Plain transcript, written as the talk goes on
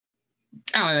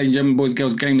Hello, ladies and gentlemen, boys,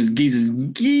 girls, gamers, geezers,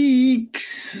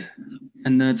 geeks,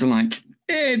 and nerds alike.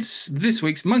 It's this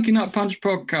week's Monkey Nut Punch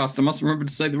podcast. I must remember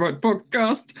to say the right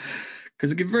podcast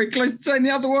because I get very close to saying the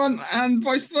other one, and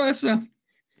vice versa.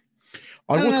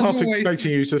 I was half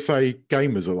expecting you to say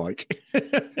gamers alike.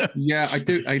 Yeah, I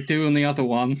do on the other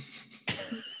one.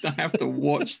 I have to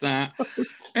watch that.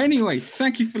 Anyway,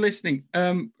 thank you for listening.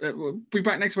 We'll be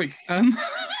back next week.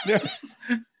 Yeah.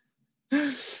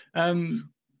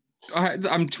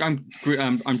 I'm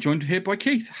joined here by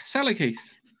Keith. Hello,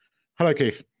 Keith. Hello,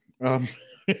 Keith. So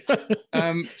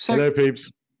hello,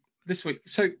 peeps. This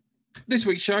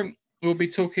week's show, we'll be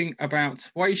talking about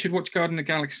why you should watch Guardians of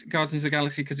the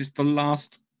Galaxy because it's the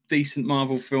last decent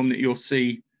Marvel film that you'll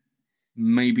see,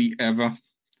 maybe ever.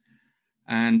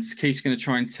 And Keith's going to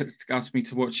try and ask me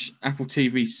to watch Apple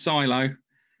TV's Silo,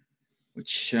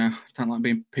 which I don't like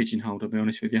being pigeonholed, I'll be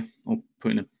honest with you, or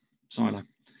put in a silo.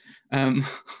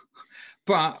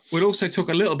 But we'll also talk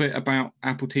a little bit about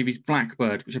Apple TV's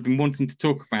Blackbird, which I've been wanting to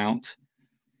talk about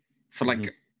for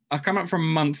I've come up for a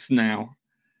month now.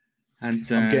 And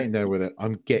I'm getting there with it.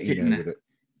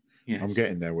 Yes. I'm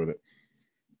getting there with it.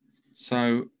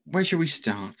 So where should we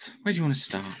start? Where do you want to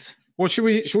start? Well, should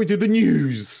we do the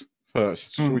news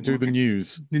first? Should we do the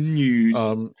news? The news.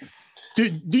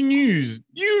 The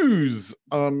news.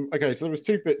 Okay, so there was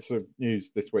two bits of news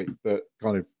this week that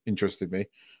kind of interested me.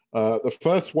 The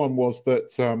first one was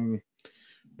that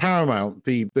Paramount,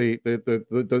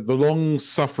 the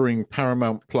long-suffering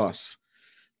Paramount Plus,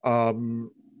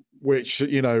 which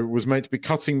was meant to be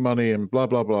cutting money and blah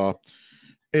blah blah,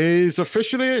 is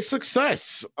officially a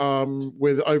success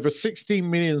with over 16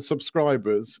 million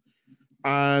subscribers.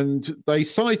 And they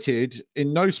cited,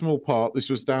 in no small part, this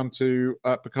was down to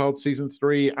Picard season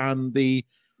 3 and the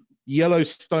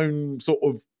Yellowstone sort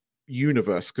of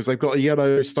universe, because they've got a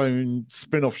Yellowstone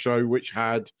spin-off show which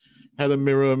had Helen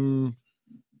Mirren,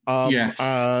 yes.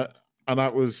 And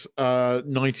that was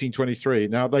 1923.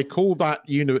 Now they call that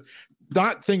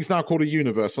that thing's now called a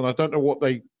universe, and I don't know what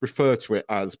they refer to it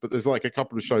as, but there's like a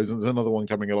couple of shows, and there's another one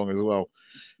coming along as well.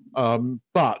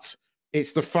 But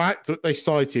it's the fact that they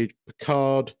cited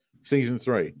Picard season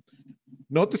 3,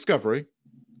 not Discovery.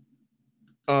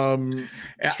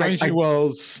 Strange New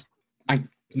Worlds.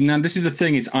 Now, this is the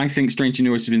thing: I think Strange New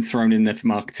Worlds has been thrown in there for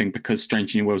marketing because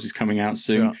Strange New Worlds is coming out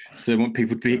soon, so they want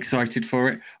people to be excited for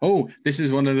it. Oh, this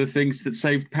is one of the things that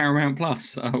saved Paramount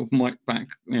Plus. Oh, might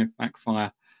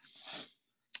backfire.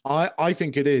 I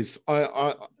think it is.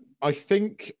 I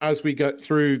think as we get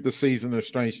through the season of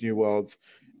Strange New Worlds,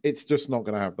 it's just not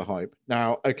going to have the hype.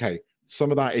 Now, okay, some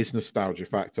of that is nostalgia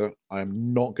factor. I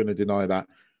am not going to deny that.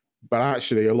 But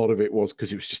actually, a lot of it was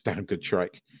because it was just damn good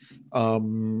Trek.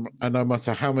 And no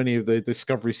matter how many of the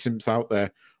Discovery simps out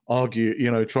there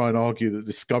try and argue that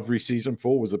Discovery season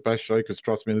 4 was the best show, because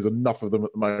trust me, there's enough of them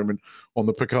at the moment on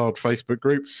the Picard Facebook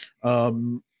group.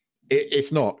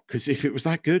 It's not, because if it was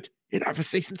that good, it'd have a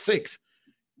season 6.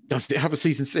 Does it have a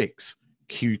season 6?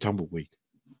 Cue Tumbleweed.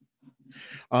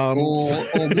 Or all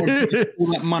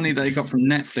that money they got from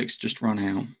Netflix just run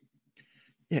out.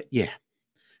 Yeah.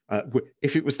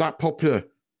 If it was that popular,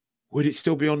 would it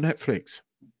still be on Netflix?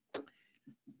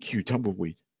 Cue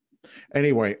Tumbleweed.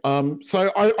 Anyway,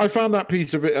 so I found that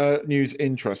piece of news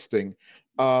interesting.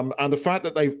 And the fact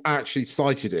that they've actually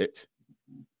cited it,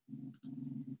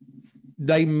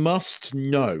 they must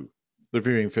know the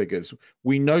viewing figures.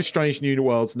 We know Strange New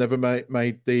Worlds never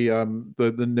made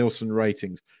the Nielsen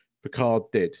ratings. Picard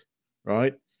did,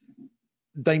 right?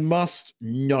 They must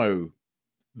know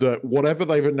that whatever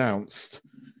they've announced,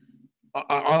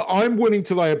 I'm willing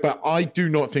to lay a bet. I do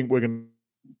not think we're going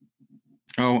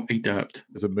to. Oh, he derped.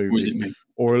 As a movie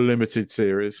or a limited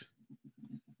series.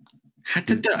 Had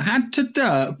to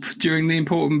derp during the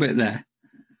important bit there.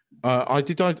 I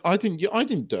didn't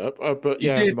derp. But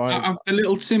yeah, the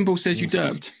little symbol says you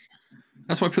derped.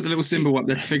 That's why I put the little symbol up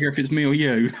there to figure if it's me or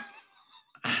you.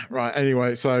 Right.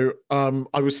 Anyway, so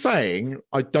I was saying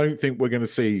I don't think we're going to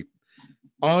see.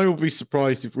 I will be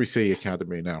surprised if we see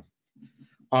Academy now.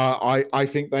 I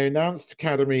think they announced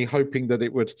Academy hoping that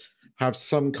it would have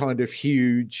some kind of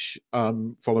huge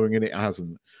following, and it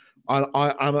hasn't. And a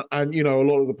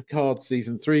lot of the Picard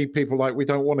season 3 people we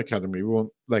don't want Academy, we want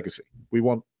Legacy. We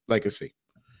want Legacy.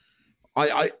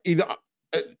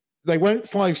 They went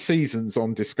 5 seasons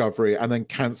on Discovery and then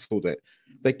cancelled it.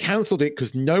 They cancelled it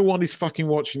because no one is fucking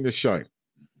watching the show.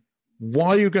 Why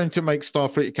are you going to make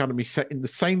Starfleet Academy set in the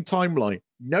same timeline?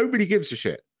 Nobody gives a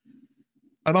shit.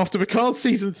 And after Picard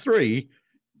season 3,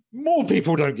 more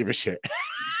people don't give a shit.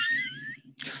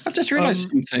 I've just realised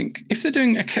something. If they're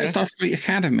doing a Starfleet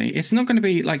Academy, it's not going to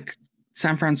be like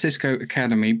San Francisco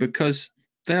Academy, because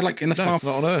They're like in the No, it's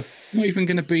not on Earth. Not even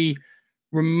going to be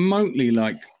remotely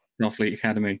like Starfleet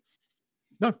Academy.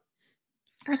 No.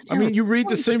 That's I mean, you read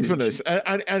the Symphonists,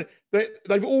 and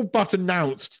they've all but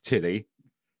announced Tilly.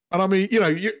 And I mean, you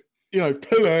know,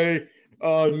 Tilly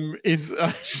is.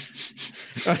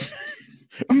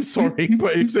 I'm sorry,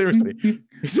 but seriously,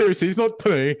 it's not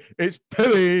Tilly, it's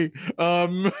Tilly.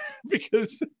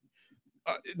 Because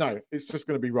no, it's just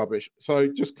going to be rubbish. So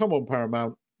just come on,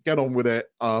 Paramount, get on with it,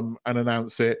 and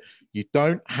announce it. You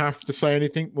don't have to say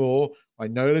anything more. I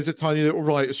know there's a tiny little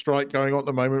writer strike going on at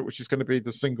the moment, which is going to be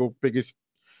the single biggest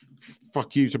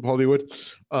fuck you to Hollywood.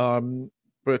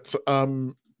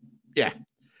 Yeah.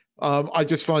 I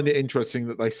just find it interesting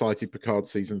that they cited Picard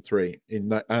season 3 in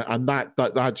that, and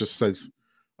that just says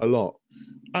a lot.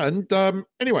 And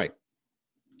anyway,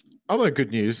 other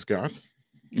good news, Gareth.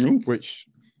 Which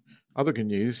other good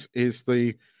news is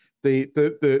the B5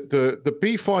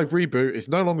 reboot is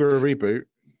no longer a reboot.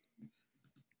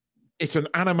 It's an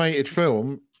animated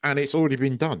film, and it's already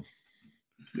been done.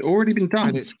 Already been done,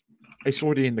 and it's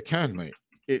already in the can, mate.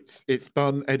 It's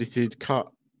done, edited,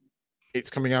 cut. It's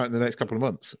coming out in the next couple of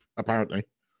months, apparently.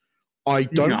 I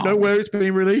don't know where it's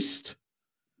being released,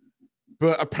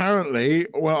 but apparently,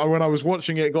 well, when I was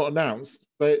watching it got announced,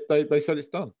 they said it's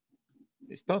done.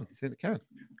 It's done. It's in the can.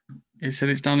 It said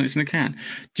it's done. It's in the can.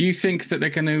 Do you think that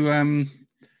they're going to,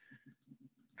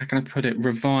 how can I put it,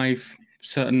 revive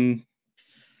certain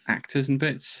actors and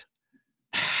bits?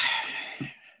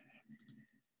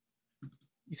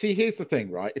 You see, here's the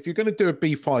thing, right? If you're going to do a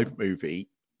B5 movie,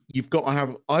 you've got to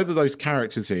have either those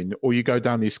characters in, or you go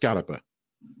down the Excalibur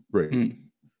route,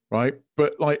 right?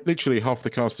 But like literally half the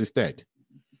cast is dead,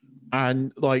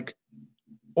 and like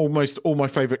almost all my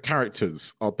favorite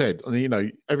characters are dead. And you know,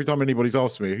 every time anybody's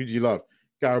asked me, "Who do you love?"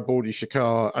 Garibaldi,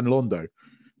 Shakar, and Londo.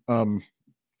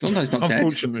 Londo's not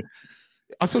unfortunately. Dead.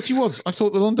 I thought he was. I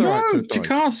thought the Londo actor died.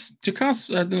 Jakar's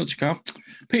not Jakar.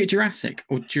 Peter Jurassic,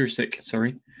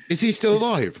 sorry. Is he still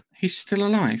alive? He's still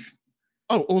alive.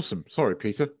 Oh, awesome! Sorry,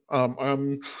 Peter. But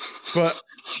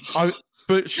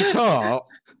Shakar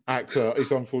actor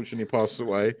is unfortunately passed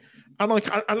away, and like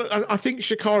I think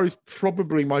Shakar is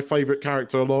probably my favorite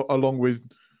character along with.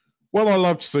 Well, I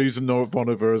loved Susan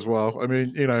Vonover as well. I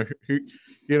mean,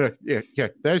 yeah.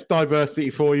 There's diversity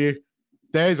for you.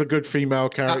 There's a good female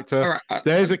character.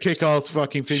 There's a kick-ass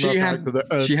fucking female character that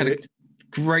earns it.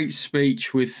 Great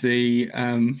speech with the.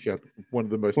 She had one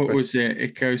of the most. What was it?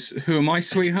 It goes, "Who am I,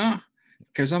 sweetheart?"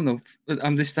 Because I'm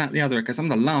this, that, the other. Because I'm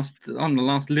the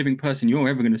last living person you're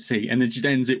ever going to see, and then she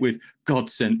ends it with "God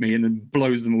sent me," and then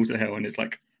blows them all to hell. And it's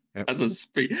like, as a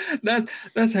speech,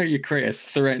 that's how you create a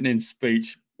threatening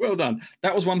speech. Well done.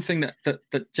 That was one thing that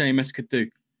JMS could do.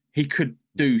 He could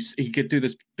do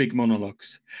those big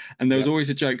monologues, and there was always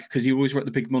a joke because he always wrote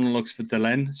the big monologues for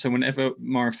Delenn. So whenever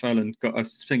Mara Furlan got a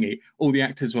thingy, all the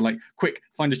actors were like, "Quick,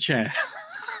 find a chair,"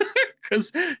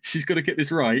 because she's got to get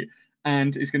this right.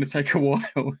 And it's going to take a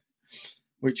while,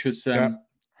 which was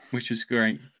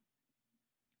great.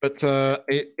 But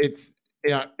it's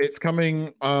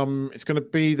coming. It's going to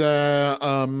be there.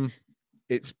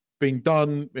 It's being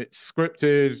done. It's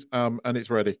scripted, and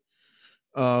it's ready.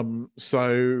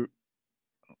 So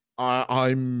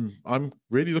I'm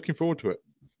really looking forward to it.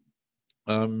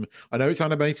 I know it's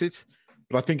animated,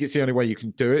 but I think it's the only way you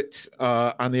can do it,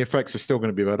 and the effects are still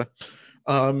going to be better.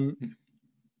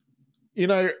 You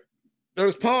know. There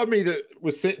was part of me that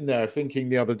was sitting there thinking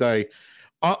the other day,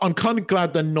 I'm kind of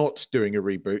glad they're not doing a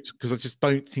reboot, because I just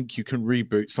don't think you can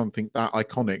reboot something that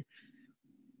iconic.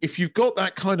 If you've got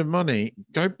that kind of money,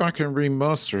 go back and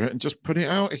remaster it and just put it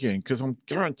out again, because I'm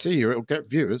guarantee you it'll get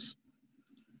viewers.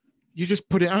 You just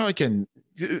put it out again,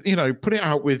 put it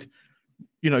out with,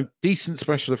 decent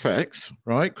special effects,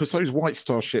 right? Because those White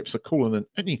Star ships are cooler than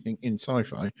anything in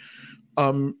sci-fi.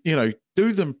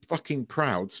 Do them fucking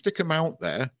proud, stick them out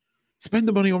there. Spend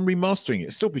the money on remastering it.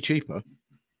 It'll still be cheaper.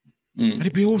 And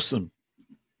it'd be awesome.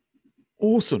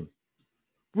 Awesome.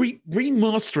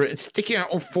 Remaster it and stick it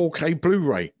out on 4K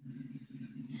Blu-ray.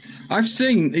 I've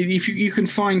seen, if you can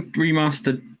find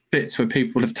remastered bits where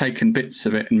people have taken bits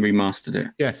of it and remastered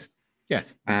it. Yes.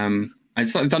 It's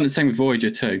done the same with Voyager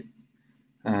too.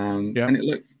 And it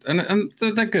looked, and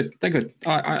they're good. They're good.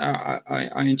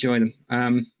 I enjoy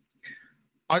them.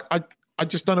 I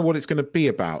just don't know what it's going to be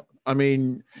about. I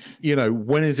mean,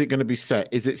 when is it going to be set?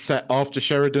 Is it set after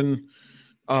Sheridan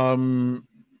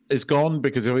is gone?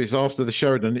 Because if it's after the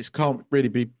Sheridan, it can't really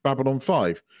be Babylon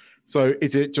 5. So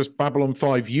is it just Babylon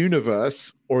 5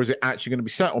 universe, or is it actually going to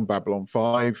be set on Babylon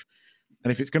 5?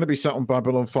 And if it's going to be set on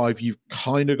Babylon 5, you've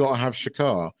kind of got to have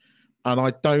Shakar. And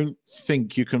I don't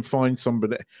think you can find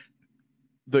somebody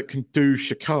that can do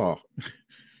Shakar.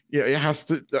 Yeah, it has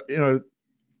to.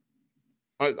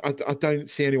 I don't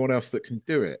see anyone else that can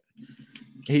do it.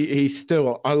 He's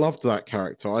still. I loved that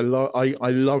character. I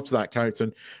loved that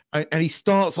character, and he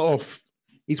starts off.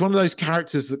 He's one of those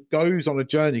characters that goes on a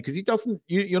journey because he doesn't.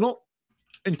 You're not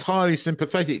entirely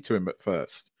sympathetic to him at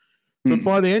first, but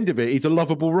by the end of it, he's a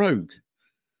lovable rogue.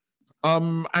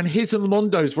 And his and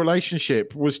Londo's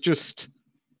relationship was just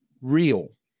real.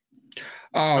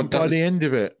 Oh, and by the end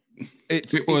of it,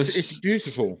 it's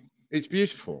beautiful. It's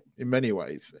beautiful in many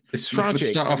ways. It's tragic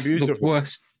start off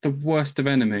the worst of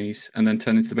enemies, and then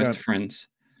turn into the best of friends.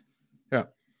 Yeah,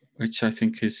 which I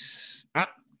think is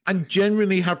and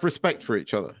genuinely have respect for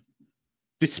each other,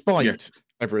 despite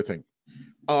everything.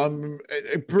 A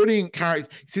brilliant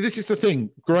character. See, this is the thing.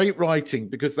 Great writing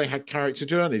because they had character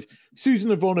journeys. Susan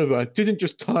Ivanova didn't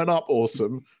just turn up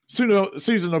awesome.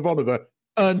 Susan Ivanova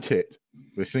earned it.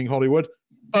 Listening Hollywood,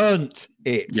 earned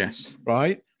it. Yes.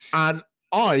 Right? And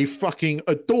I fucking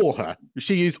adore her.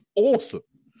 She is awesome.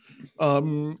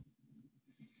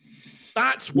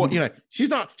 That's what, she's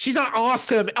not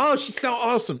awesome. Oh, she's not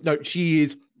awesome. No, she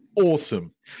is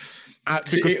awesome.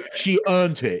 Because she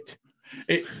earned it.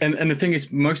 And the thing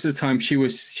is, most of the time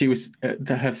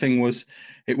her thing was,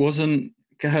 it wasn't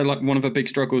her, like one of her big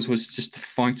struggles was just to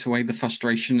fight away the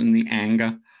frustration and the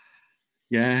anger.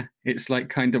 Yeah, it's like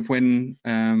kind of when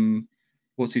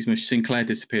Sinclair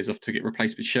disappears off to get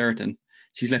replaced with Sheridan.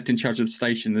 She's left in charge of the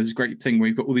station. There's a great thing where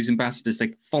you've got all these ambassadors.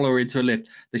 They follow her into a lift.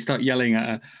 They start yelling at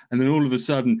her, and then all of a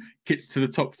sudden, gets to the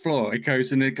top floor. It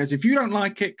goes, if you don't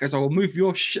like it, goes, I will move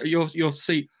your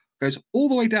seat. Goes all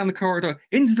the way down the corridor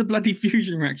into the bloody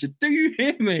fusion reactor. Do you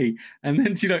hear me? And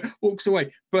then she walks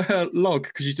away. But her log,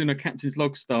 because she's doing her captain's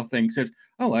log style thing, says,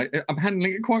 "Oh, I'm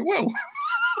handling it quite well."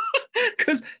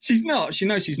 Because she's not. She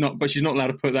knows she's not, but she's not allowed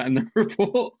to put that in the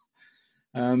report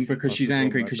because she's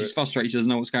angry, because she's frustrated. She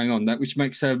doesn't know what's going on. Which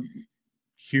makes her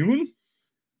human.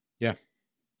 Yeah.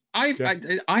 I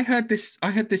heard this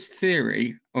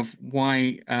theory of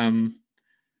why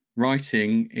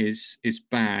writing is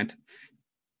bad.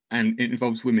 And it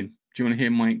involves women. Do you want to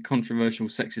hear my controversial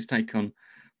sexist take on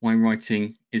why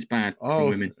writing is bad for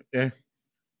women? Yeah.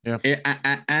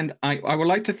 And I would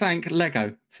like to thank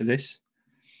Lego for this.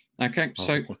 Okay,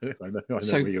 so I know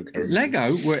where you're going.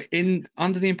 Lego were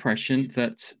under the impression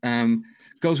that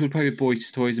girls would play with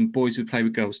boys' toys and boys would play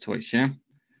with girls' toys. Yeah,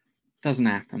 doesn't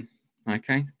happen.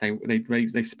 Okay,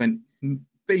 they spent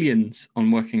billions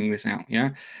on working this out, yeah.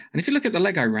 And if you look at the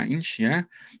Lego range, yeah,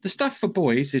 the stuff for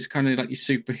boys is kind of like your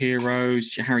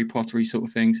superheroes, your Harry Potter-y sort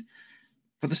of things.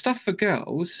 But the stuff for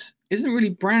girls isn't really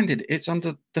branded. It's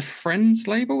under the Friends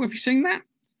label. Have you seen that?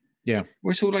 Yeah.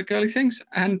 Where it's all like girly things.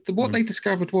 And what they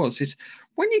discovered is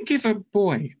when you give a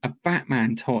boy a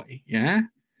Batman toy, yeah,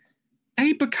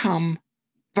 they become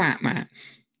Batman.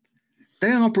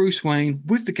 They are Bruce Wayne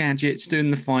with the gadgets,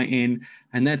 doing the fighting,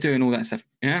 and they're doing all that stuff,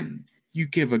 yeah. You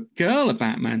give a girl a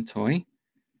Batman toy,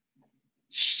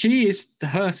 she is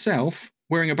herself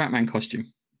wearing a Batman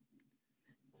costume.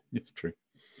 It's true.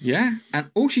 Yeah,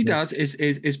 and all she does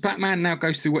is Batman now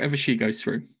goes through whatever she goes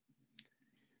through.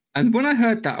 And when I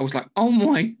heard that, I was like, oh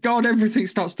my God, everything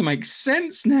starts to make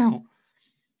sense now.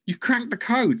 You cracked the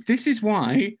code. This is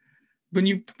why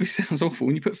it sounds awful,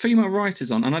 when you put female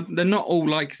writers on, and they're not all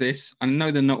like this. I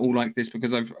know they're not all like this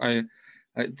because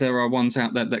there are ones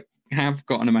out there that have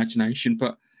got an imagination,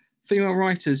 but female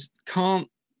writers can't.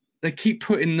 They keep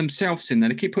putting themselves in there.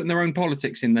 They keep putting their own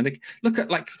politics in there. They look at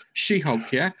like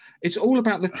She-Hulk. Yeah, it's all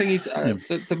about the things,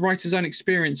 the writer's own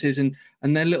experiences and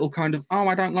their little kind of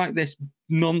I don't like this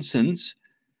nonsense,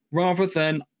 rather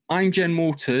than I'm Jen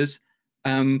Walters.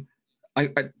 The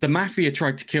mafia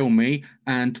tried to kill me,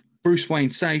 and Bruce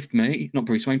Wayne saved me. Not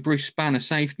Bruce Wayne. Bruce Banner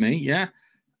saved me. Yeah,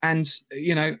 and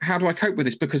how do I cope with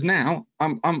this? Because now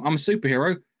I'm a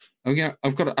superhero. Oh yeah,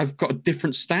 I've got a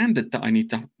different standard that I need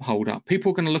to hold up.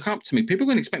 People are going to look up to me. People are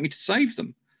going to expect me to save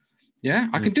them. Yeah,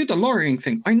 I can do the lawyering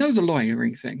thing. I know the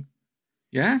lawyering thing.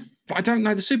 Yeah, but I don't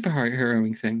know the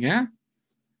superheroing thing. Yeah,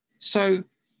 so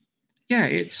yeah,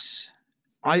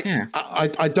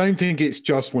 I don't think it's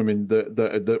just women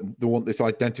that want this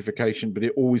identification, but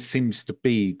it always seems to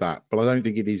be that. But I don't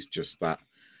think it is just that.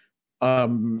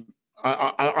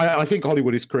 I think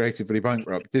Hollywood is creatively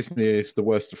bankrupt. Disney is the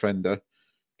worst offender.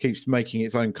 Keeps making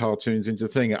its own cartoons into a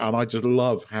thing, and I just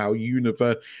love how even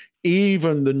the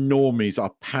normies are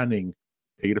panning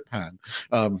Peter Pan.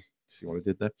 See what I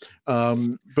did there?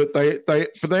 But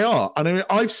they are, and I mean,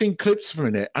 I've seen clips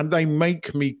from it, and they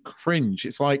make me cringe.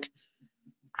 It's like,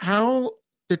 how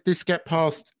did this get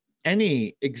past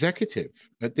any executive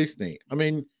at Disney? I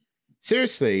mean,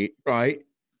 seriously, right?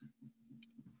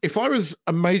 if I was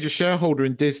a major shareholder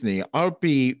in Disney, I would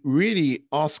be really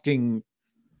asking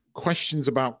questions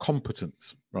about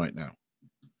competence right now.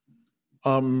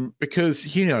 Because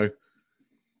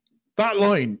that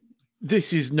line,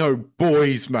 "This is no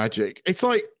boys' magic." It's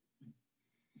like,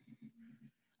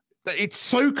 it's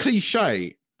so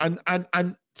cliche and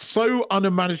so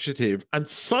unimaginative and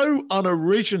so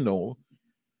unoriginal.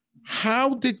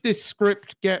 How did this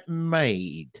script get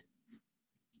made?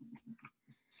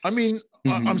 I mean,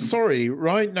 I'm sorry.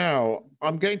 Right now,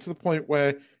 I'm getting to the point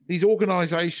where these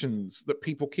organizations that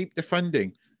people keep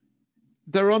defending,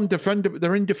 they're undefendable.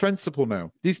 They're indefensible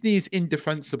now. Disney is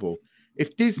indefensible.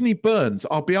 If Disney burns,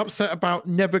 I'll be upset about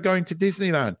never going to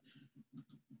Disneyland.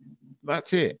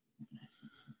 That's it.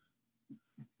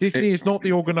 Disney is not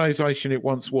the organization it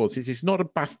once was. It is not a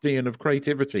bastion of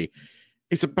creativity.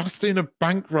 It's a bastion of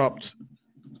bankrupt,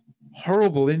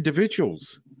 horrible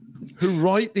individuals who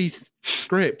write these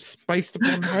scripts based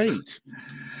upon hate.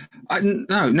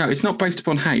 No, it's not based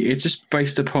upon hate. It's just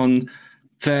based upon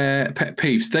their pet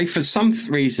peeves. They, for some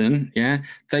reason,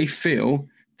 they feel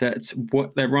that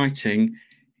what they're writing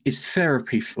is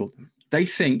therapy for them. They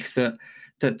think that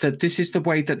this is the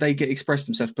way that they get express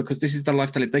themselves because this is the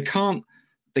life they live.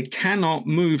 They cannot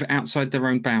move outside their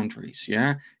own boundaries.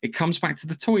 Yeah, it comes back to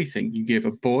the toy thing. You give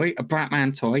a boy a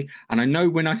Batman toy, and I know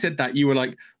when I said that, you were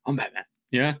like, "I'm Batman."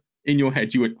 Yeah, in your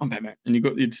head, you went, "I'm Batman," and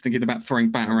you're just thinking about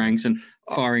throwing batarangs and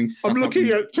firing. I'm looking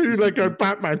at 2 Lego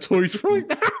Batman toys right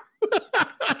now.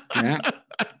 Yeah,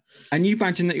 and you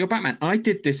imagine that you're Batman. I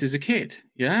did this as a kid.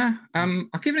 Yeah, I'll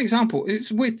give an example.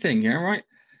 It's a weird thing. Yeah, right.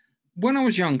 When I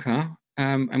was younger,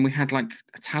 and we had like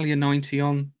Italia 90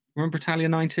 on. Remember Italia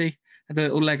 90? The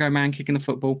little Lego man kicking the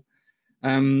football.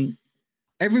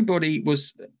 Everybody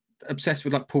was obsessed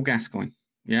with like Paul Gascoigne,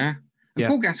 yeah? And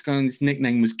Paul Gascoigne's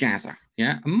nickname was Gaza,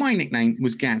 yeah? And my nickname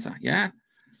was Gaza, yeah?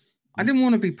 I didn't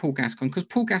want to be Paul Gascoigne because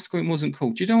Paul Gascoigne wasn't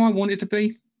cool. Do you know what I wanted to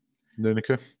be?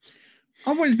 Lineker.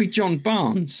 I wanted to be John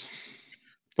Barnes.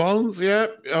 Barnes, yeah.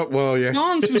 Well, yeah.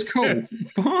 Barnes was cool.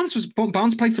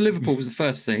 Barnes played for Liverpool was the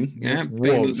first thing, yeah?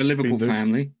 Being the Liverpool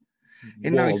family.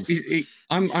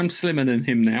 I'm slimmer than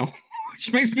him now.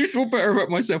 Which makes me feel better about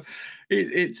myself.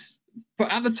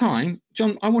 But at the time,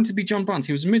 I wanted to be John Barnes.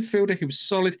 He was a midfielder. He was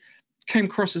solid. Came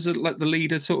across as the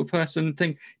leader sort of person.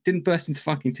 Didn't burst into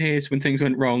fucking tears when things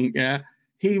went wrong. Yeah,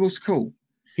 he was cool.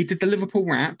 He did the Liverpool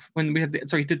rap when we had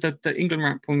he did the England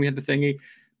rap when we had the thingy.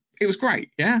 It was great.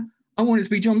 Yeah, I wanted to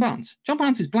be John Barnes. John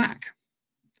Barnes is black,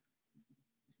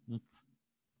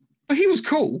 but he was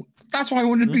cool. That's why I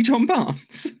wanted to be John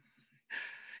Barnes.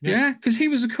 Yeah, because he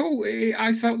was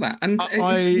I felt that, and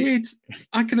it's weird.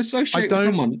 I can associate with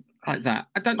someone like that.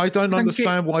 I don't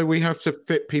understand why we have to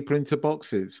fit people into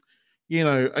boxes. I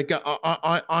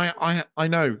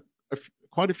know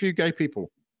quite a few gay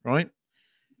people, right?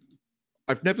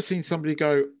 I've never seen somebody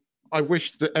go, "I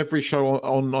wish that every show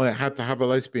on I had to have a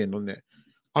lesbian on it."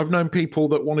 I've known people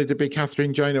that wanted to be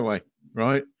Catherine Janeway,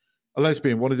 right? A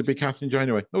lesbian wanted to be Catherine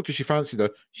Janeway, not because she fancied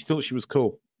her; she thought she was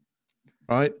cool,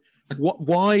 right?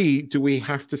 Why do we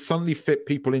have to suddenly fit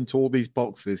people into all these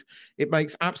boxes? It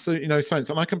makes absolutely no sense,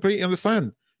 and I completely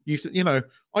understand. I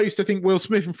used to think Will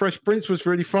Smith and Fresh Prince was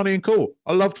really funny and cool.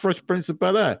 I loved Fresh Prince of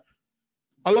Bel-Air.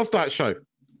 I loved that show,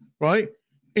 right?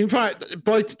 In fact,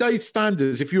 by today's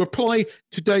standards, if you apply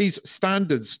today's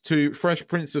standards to Fresh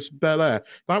Prince of Bel-Air,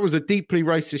 that was a deeply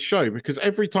racist show because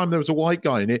every time there was a white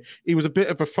guy in it, he was a bit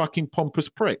of a fucking pompous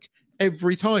prick.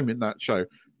 Every time in that show.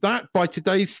 That, by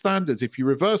today's standards, if you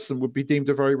reverse them, would be deemed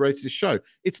a very racist show.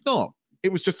 It's not.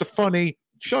 It was just a funny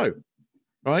show,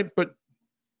 right? But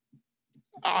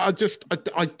I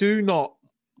do not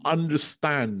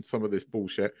understand some of this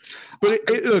bullshit. But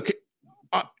look,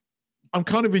 I'm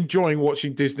kind of enjoying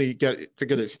watching Disney get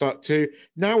it stuck to.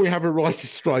 Now we have a writer's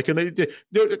strike, and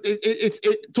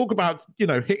talk about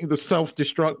hitting the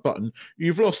self-destruct button.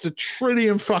 You've lost $1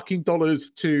 trillion fucking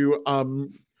to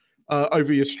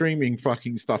over your streaming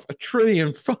fucking stuff, $1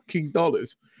 trillion fucking,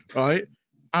 right?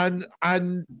 And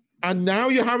now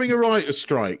you're having a writer's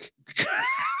strike.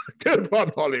 Good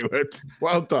one, Hollywood.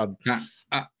 Well done.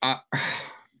 The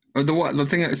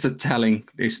thing that's telling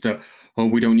is that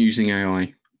we don't using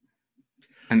AI.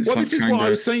 And this is what I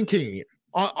was thinking.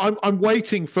 I'm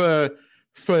waiting for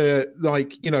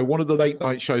one of the late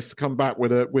night shows to come back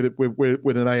with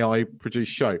an AI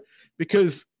produced show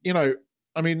because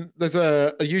I mean, there's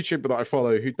a YouTuber that I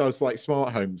follow who does like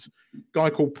smart homes, guy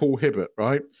called Paul Hibbert,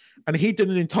 right? And he did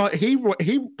he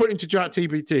put into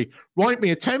ChatGPT, write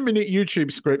me a 10-minute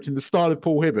YouTube script in the style of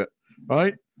Paul Hibbert,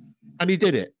 right? And he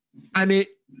did it. And it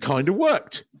kind of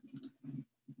worked.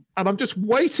 And I'm just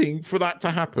waiting for that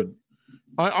to happen.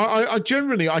 I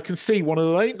generally I can see one of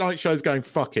the late night shows going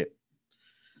fuck it,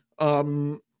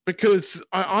 because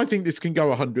I think this can go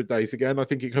 100 days again. I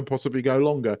think it can possibly go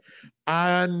longer,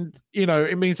 and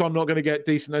it means I'm not going to get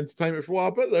decent entertainment for a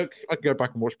while. But look, I can go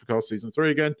back and watch Picard season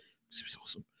 3 again. This was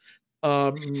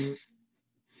awesome.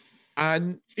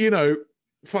 And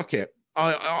fuck it.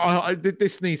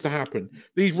 This needs to happen.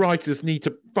 These writers need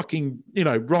to fucking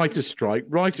writers strike.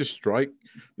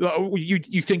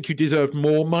 You think you deserve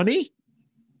more money?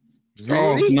 Really?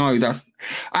 Oh no, that's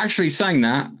actually saying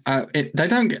that they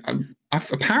don't get.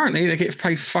 Apparently, they get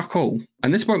paid fuck all,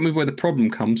 and this won't be where the problem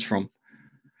comes from,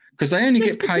 because they only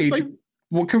get paid.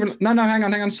 No, hang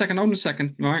on a second. Hold on a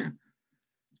second, right?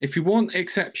 If you want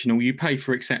exceptional, you pay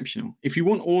for exceptional. If you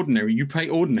want ordinary, you pay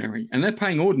ordinary, and they're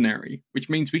paying ordinary, which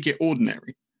means we get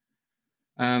ordinary.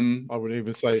 I wouldn't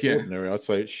even say it's ordinary. I'd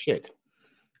say it's shit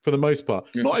for the most part.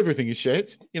 Yeah. Not everything is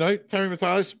shit. Terry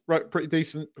Matalas wrote pretty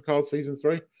decent Picard season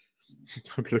 3.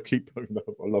 I'm gonna keep. I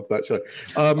love that show.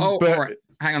 But, all right.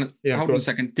 Hang on. Hold on a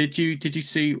second. Did you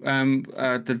see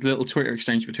the little Twitter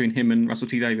exchange between him and Russell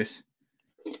T Davies?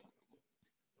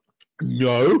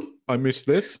 No, I missed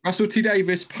this. Russell T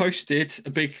Davies posted a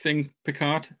big thing,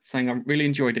 Picard, saying, "I really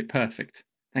enjoyed it. Perfect.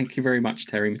 Thank you very much,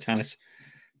 Terry Matalas."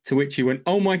 To which he went,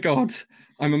 "Oh my God,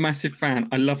 I'm a massive fan.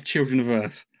 I love Children of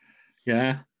Earth."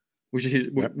 Yeah, which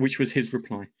was his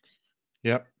reply.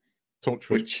 Yep. Talk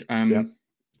truth.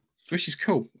 Which is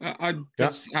cool.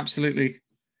 That's absolutely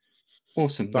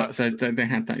awesome. That they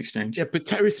had that exchange. Yeah, but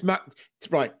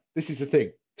right. This is the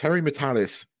thing. Terry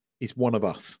Matalas is one of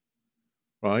us,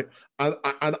 right?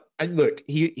 And look,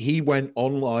 he went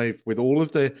on live with all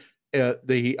of the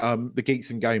geeks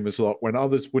and gamers lot when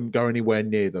others wouldn't go anywhere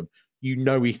near them.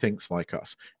 He thinks like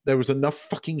us. There was enough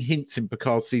fucking hints in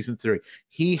Picard season 3.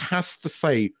 He has to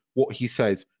say what he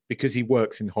says because he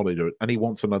works in Hollywood and he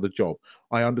wants another job.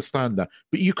 I understand that.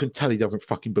 But you can tell he doesn't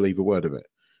fucking believe a word of it.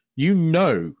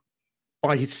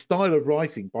 By his style of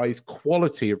writing, by his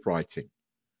quality of writing,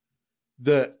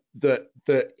 that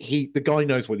the guy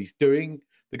knows what he's doing.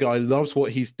 The guy loves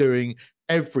what he's doing.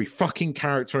 Every fucking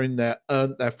character in there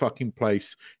earned their fucking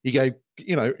place. He gave,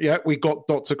 we got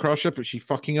Dr. Crusher, but she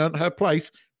fucking earned her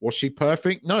place. Was she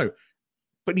perfect? No.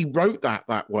 But he wrote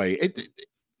that way.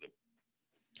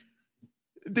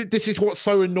 This is what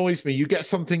so annoys me. You get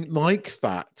something like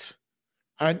that.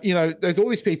 And, there's all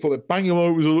these people that bang you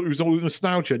over, it was all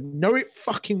nostalgia. No, it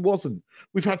fucking wasn't.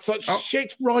 We've had such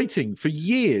shit writing for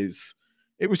years.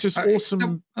 It was just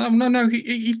awesome. No.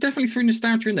 He definitely threw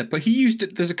nostalgia in there, but he used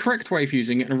it. There's a correct way of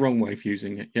using it and a wrong way of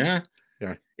using it. Yeah.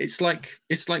 Yeah. It's like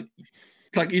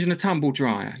using a tumble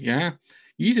dryer. Yeah.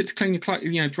 You use it to clean your clothes,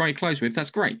 dry your clothes with. That's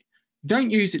great.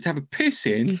 Don't use it to have a piss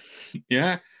in.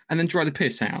 Yeah. And then dry the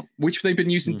piss out, which they've been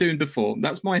doing before.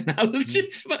 That's my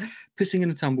analogy for that. Pissing in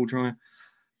a tumble dryer.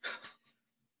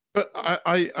 But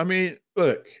I mean,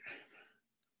 look,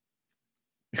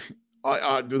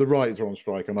 the writers are on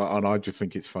strike, and I just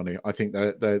think it's funny. I think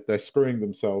they're screwing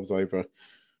themselves over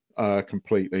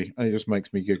completely, and it just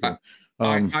makes me giggle.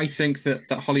 I think that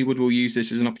Hollywood will use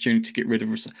this as an opportunity to get rid of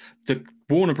the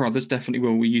Warner Brothers. Definitely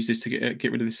will use this to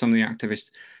get rid of some of the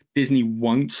activists. Disney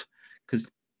won't, because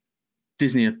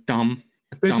Disney are dumb.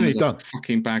 Disney's done.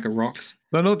 Fucking bag of rocks.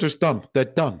 They're not just dumb. They're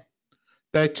done.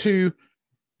 Their two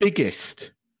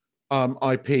biggest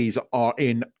IPs are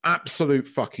in absolute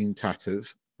fucking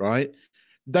tatters. Right?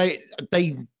 They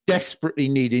desperately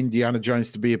need Indiana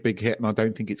Jones to be a big hit, and I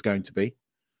don't think it's going to be.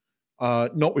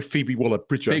 Not with Phoebe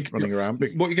Waller-Bridger running around.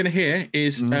 What you're going to hear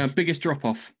is biggest drop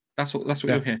off. That's what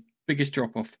you'll hear. Biggest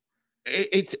drop off.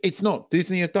 It's not.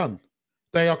 Disney are done.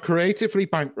 They are creatively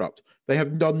bankrupt. They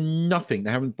have done nothing.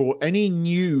 They haven't brought any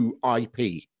new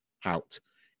IP out.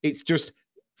 It's just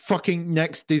fucking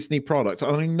next Disney product.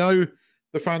 And I know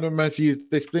the fandom has used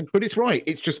this, but it's right.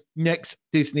 It's just next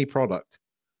Disney product.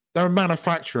 They're a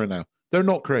manufacturer now. They're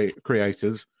not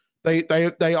creators.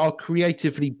 They are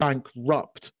creatively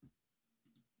bankrupt.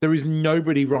 There is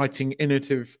nobody writing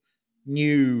innovative,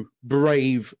 new,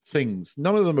 brave things.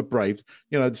 None of them are brave.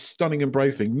 The stunning and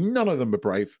brave thing. None of them are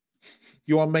brave.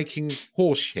 You are making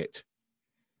horse shit.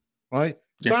 Right?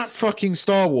 Yes. That fucking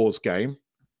Star Wars game,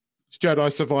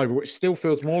 Jedi Survivor, which still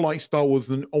feels more like Star Wars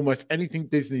than almost anything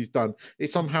Disney's done, it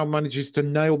somehow manages to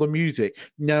nail the music,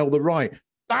 nail the ride.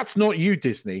 That's not you,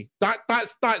 Disney.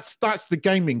 That's the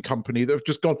gaming company that have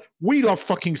just gone, we love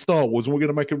fucking Star Wars and we're going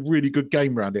to make a really good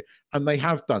game around it. And they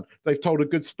have done. They've told a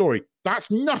good story.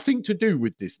 That's nothing to do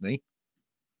with Disney,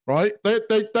 right?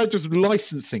 They're just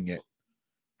licensing it.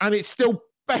 And it's still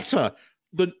better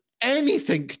than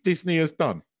anything Disney has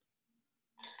done.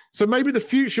 So maybe the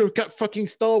future of fucking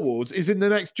Star Wars is in the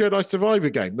next Jedi Survivor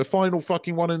game, the final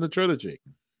fucking one in the trilogy.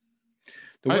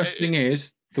 The worst thing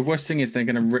is they're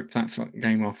going to rip that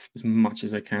game off as much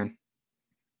as they can.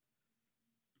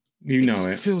 You know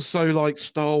it. It feels so like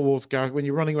Star Wars, Gareth, when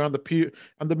you're running around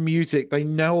and the music. They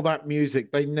nail that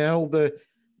music. They nail the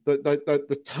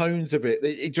tones of it.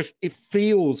 It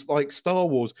feels like Star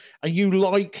Wars. And you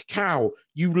like Cal.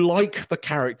 You like the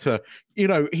character. You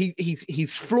know,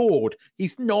 he's flawed.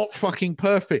 He's not fucking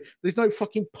perfect. There's no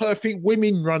fucking perfect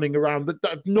women running around that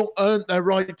have not earned their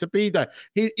right to be there.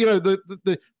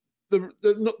 The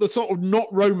sort of not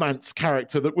romance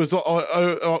character that was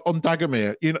on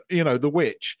Dagomir, you know, the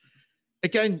witch.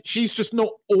 Again, she's just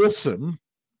not awesome.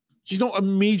 She's not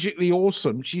immediately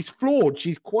awesome. She's flawed.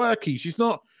 She's quirky. She's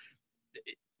not.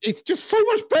 It's just so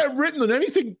much better written than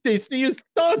anything Disney has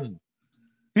done.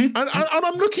 And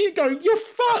I'm looking and going, you're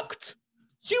fucked.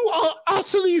 You are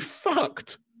utterly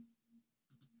fucked.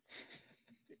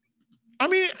 I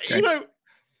mean, okay. You know,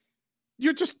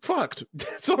 you're just fucked.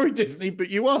 Sorry, Disney,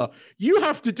 but you are. You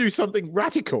have to do something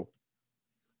radical.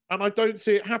 And I don't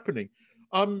see it happening.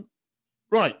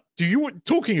 Right.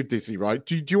 Talking of Disney, right?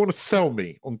 Do you want to sell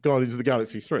me on Guardians of the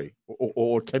Galaxy 3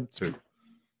 or attempt to?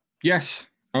 Yes,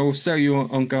 I will sell you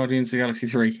on Guardians of the Galaxy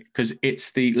 3 because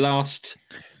it's the last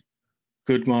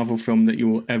good Marvel film that you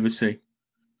will ever see.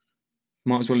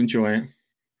 Might as well enjoy it.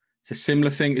 It's a similar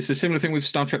thing. It's a similar thing with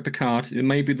Star Trek Picard. It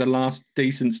may be the last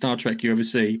decent Star Trek you ever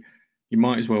see. You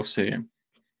might as well see it.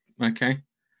 Okay.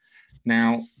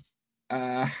 Now,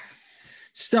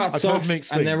 starts off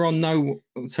and they're on no.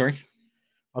 Sorry.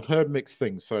 I've heard mixed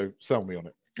things, so sell me on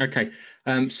it. Okay.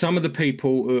 Some of the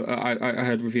people I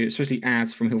heard review, especially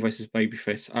Az from Hill vs.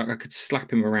 Babyface, I could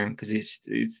slap him around because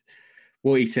it's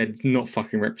what he said is not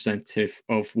fucking representative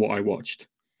of what I watched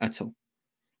at all.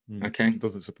 Okay. It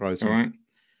doesn't surprise me. All right.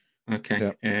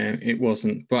 Okay. Yeah. It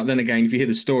wasn't. But then again, if you hear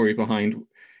the story behind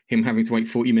him having to wait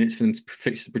 40 minutes for them to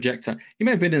fix the projector, he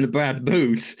may have been in a bad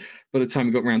mood by the time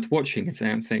he got around to watching the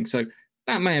damn thing. So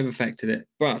that may have affected it.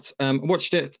 But I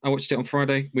watched it on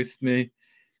Friday with the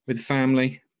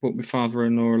family, brought my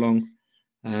father-in-law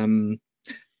along.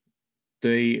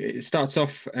 It starts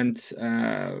off and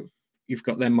you've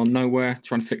got them on nowhere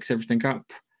trying to fix everything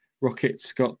up.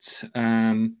 Rocket's got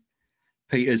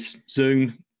Peter's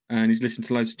Zune and he's listened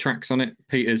to loads of tracks on it.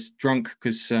 Peter's drunk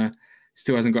because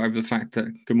still hasn't got over the fact that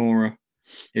Gamora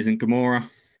isn't Gamora.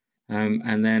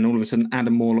 And then all of a sudden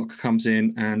Adam Warlock comes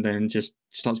in and then just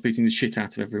starts beating the shit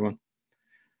out of everyone.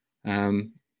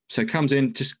 So he comes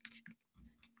in, just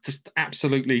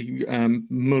absolutely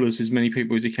mullers as many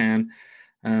people as he can.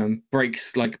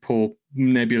 Breaks like poor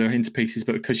Nebula into pieces,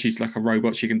 but because she's like a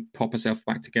robot, she can pop herself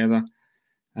back together.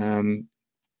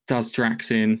 Does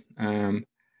Drax in and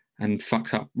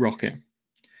fucks up Rocket.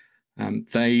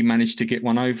 They manage to get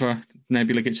one over.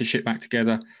 Nebula gets her shit back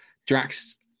together.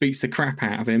 Drax beats the crap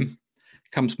out of him.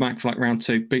 Comes back for like round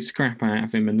 2, beats the crap out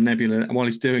of him, and Nebula, while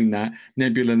he's doing that,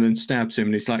 Nebula then stabs him,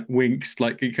 and he's like winks,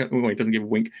 like he doesn't give a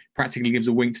wink, practically gives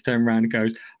a wink to turn around and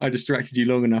goes, "I distracted you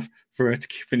long enough for her to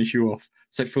finish you off."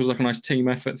 So it feels like a nice team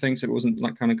effort thing. So it wasn't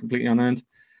like kind of completely unearned.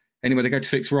 Anyway, they go to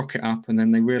fix Rocket up, and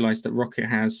then they realise that Rocket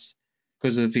has,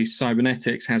 because of his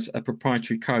cybernetics, has a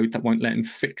proprietary code that won't let him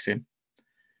fix him.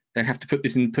 They have to put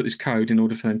this code in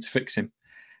order for them to fix him,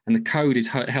 and the code is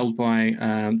held by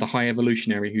the High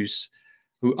Evolutionary, who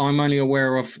I'm only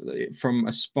aware of from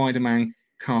a Spider-Man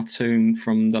cartoon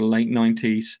from the late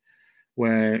 90s,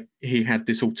 where he had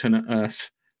this alternate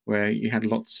Earth where he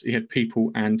had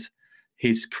people and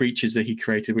his creatures that he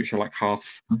created, which are like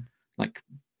half, like,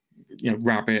 you know,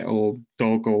 rabbit or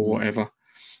dog or whatever.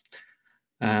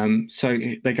 So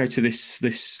they go to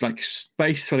this like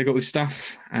space where they got this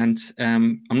stuff, and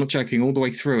I'm not joking. All the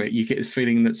way through it, you get this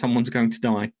feeling that someone's going to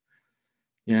die.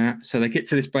 Yeah, so they get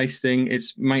to this base thing.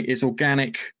 It's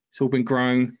organic. It's all been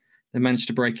grown. They managed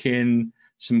to break in.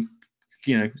 Some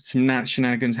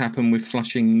shenanigans happen with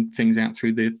flushing things out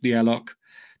through the airlock.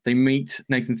 They meet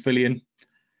Nathan Fillion,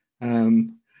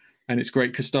 and it's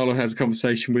great because Star-Lord has a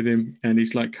conversation with him, and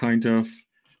he's like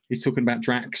he's talking about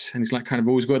Drax, and he's like kind of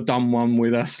always got a dumb one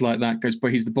with us like that. Goes,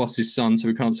 but he's the boss's son, so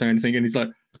we can't say anything. And he's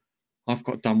like, I've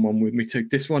got a dumb one with me too.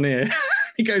 This one here.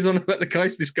 He goes on about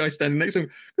this guy standing next to him.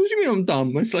 What do you mean I'm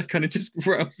dumb? It's like kind of just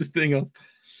rattles the thing off.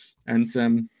 And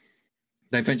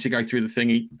they eventually go through the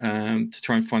thingy to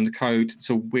try and find the code. It's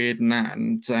all weird and that.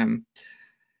 And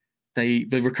they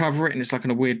recover it, and it's like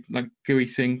in a weird, like gooey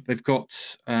thing. They've got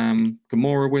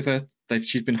Gamora with her.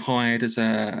 She's been hired as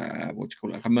a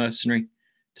like a mercenary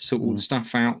to sort all the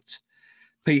stuff out.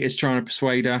 Peter's trying to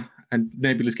persuade her, and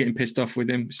Nebula's getting pissed off with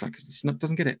him. It's like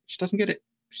doesn't get it. She doesn't get it.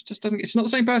 She just doesn't get it. She's not the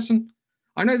same person.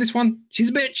 I know this one. She's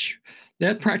a bitch.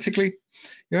 Yeah, practically.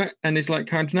 Yeah, and it's like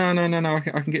kind of no. I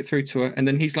can get through to her. And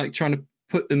then he's like trying to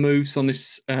put the moves on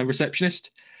this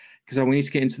receptionist because we need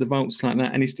to get into the vaults like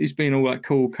that. And he's being all like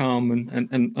cool, calm,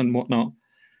 and whatnot.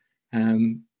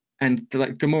 And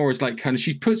like Gamora's like kind of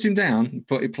she puts him down,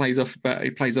 but it plays off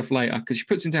later because she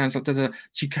puts him down. It's like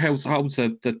she holds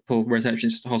the poor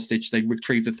receptionist hostage. They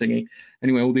retrieve the thingy.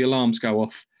 Anyway, all the alarms go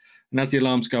off, and as the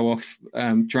alarms go off,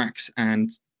 Drax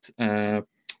and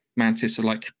Mantis are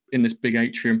like in this big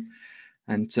atrium,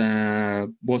 and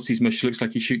what's his mush looks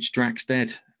like he shoots Drax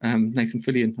dead. Nathan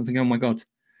Fillion. I think, oh my god,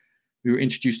 we were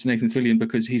introduced to Nathan Fillion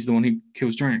because he's the one who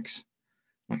kills Drax.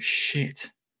 Like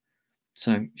shit.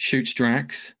 So shoots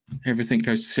Drax. Everything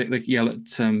goes to sit. They yell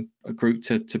at a group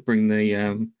to bring the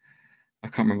I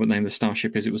can't remember what the name of the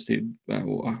starship is. It was the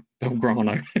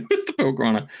Belgrano. It was the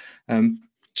Belgrano.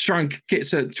 Try and get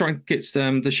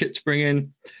the ship to bring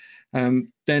in.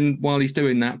 Then while he's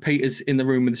doing that, Peter's in the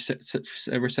room with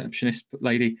the receptionist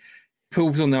lady.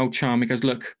 Pulls on the old charm. He goes,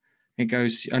 look. He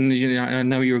goes, I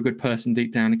know you're a good person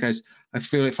deep down. He goes, I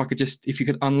feel if you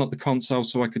could unlock the console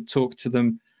so I could talk to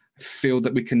them. Feel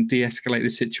that we can de-escalate the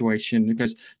situation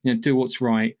because do what's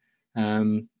right,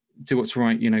 do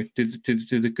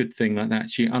the good thing like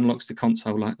that. She unlocks the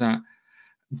console like that.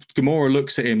 Gamora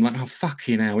looks at him like, oh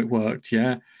fucking hell, it worked,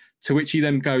 yeah. To which he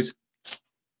then goes,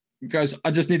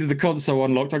 I just needed the console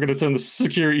unlocked. I'm going to turn the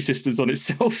security systems on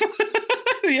itself.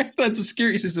 He turns the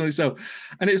security system on itself,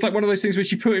 and it's like one of those things where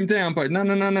she put him down, but no,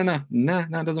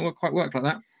 it doesn't quite work like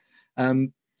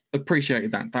that.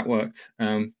 Appreciated that. That worked.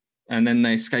 And then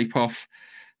they escape off.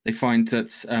 They find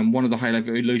that one of the High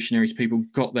Evolutionaries people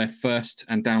got there first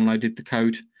and downloaded the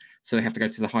code. So they have to go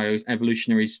to the High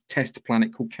Evolutionaries test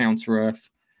planet called Counter-Earth.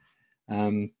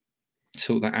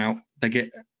 Sort that out. They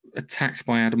get attacked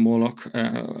by Adam Warlock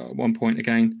at one point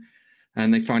again.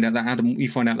 And you find out that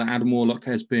Adam Warlock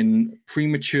has been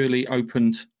prematurely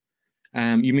opened.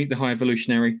 You meet the High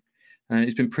Evolutionary.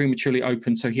 It's been prematurely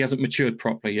opened, so he hasn't matured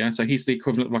properly. Yeah, so he's the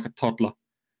equivalent of like a toddler.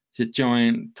 He's a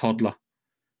giant toddler,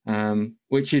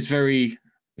 which is very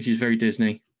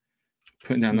Disney,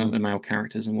 putting down the male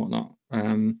characters and whatnot.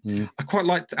 I quite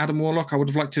liked Adam Warlock. I would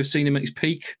have liked to have seen him at his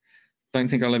peak. I don't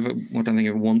think I ever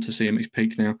want to see him at his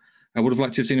peak now. I would have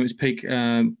liked to have seen him at his peak.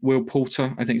 Will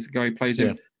Poulter, I think is the guy who plays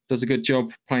him, does a good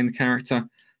job playing the character.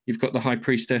 You've got the High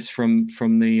Priestess from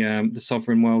the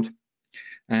Sovereign World,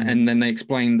 and then they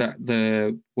explain that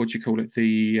the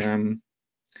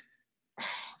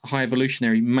High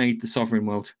Evolutionary made the Sovereign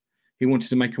World. He wanted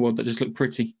to make a world that just looked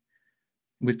pretty,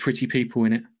 with pretty people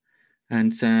in it.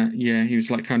 And he was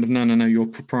like, kind of, no, you're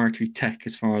proprietary tech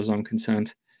as far as I'm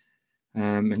concerned.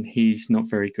 And he's not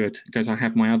very good. He goes, I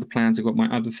have my other plans. I've got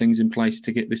my other things in place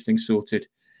to get this thing sorted.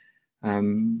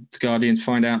 The Guardians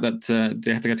find out that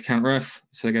they have to go to Counter-Earth.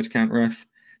 So they go to Counter-Earth.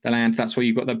 They land. That's where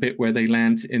you got that bit where they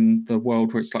land in the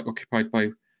world where it's like occupied by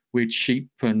weird sheep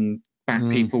and bat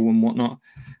people and whatnot.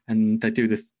 And they do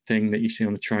the thing that you see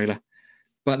on the trailer.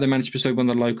 But they manage to persuade one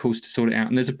of the locals to sort it out.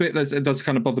 And there's a bit that does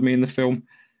kind of bother me in the film.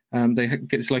 They get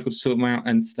this local to sort them out,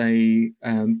 and they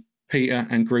Peter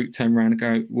and Groot turn around and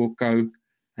go, we'll go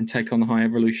and take on the High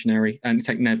Evolutionary and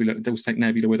take Nebula. They'll take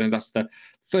Nebula with them. That's the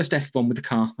first F-bomb with the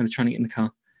car when they're trying to get in the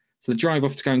car. So they drive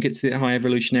off to go and get to the High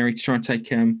Evolutionary to try and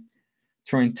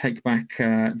take back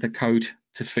the code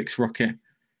to fix Rocket.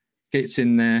 Gets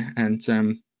in there and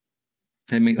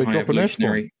they meet the High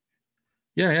Evolutionary.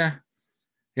 Yeah.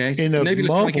 In a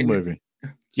Nebula's Marvel movie.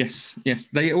 Yes.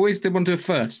 They want to do a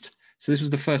first. So this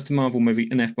was the first Marvel movie,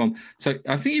 an F-bomb. So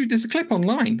I think there's a clip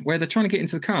online where they're trying to get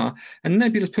into the car and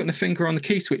Nebula's putting a finger on the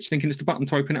key switch thinking it's the button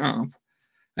to open it up.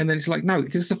 And then it's like, no,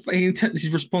 because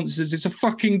his response is, it's a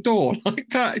fucking door like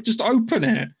that. Just open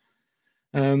it.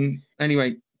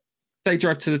 Anyway, they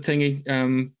drive to the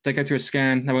thingy. They go through a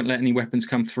scan. They won't let any weapons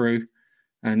come through.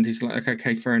 And he's like,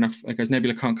 okay, fair enough. He goes,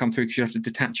 Nebula can't come through because you have to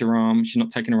detach her arm. She's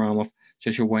not taking her arm off. So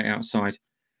she'll wait outside.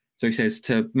 So he says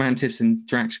to Mantis and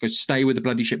Drax, goes, stay with the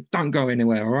bloody ship. Don't go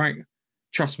anywhere, all right?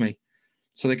 Trust me.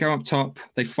 So they go up top.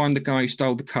 They find the guy who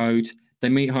stole the code. They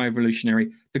meet High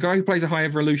Evolutionary. The guy who plays a High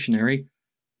Evolutionary,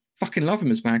 fucking love him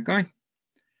as a bad guy.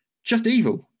 Just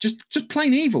evil. Just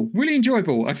plain evil. Really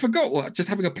enjoyable. I forgot what. Just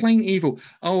having a plain evil.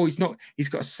 Oh, he's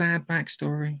got a sad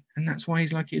backstory. And that's why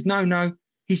he's like it is. No.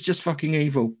 He's just fucking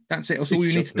evil. That's it. That's all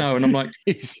you need to know. And I'm like,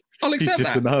 I'll accept that. He's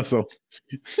just an arsehole.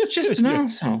 Just an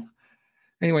arsehole.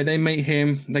 Anyway, they meet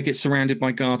him. They get surrounded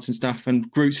by guards and stuff. And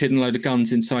Groot's hidden a load of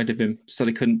guns inside of him, so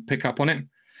they couldn't pick up on it.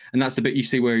 And that's the bit you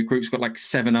see where Groot's got like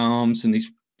 7 arms and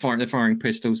they're firing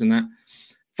pistols and that.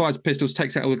 Fires pistols,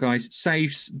 takes out all the guys,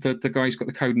 saves the guy who's got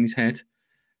the code in his head.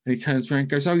 And he turns around and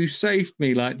goes, "Oh, you saved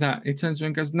me," like that. He turns around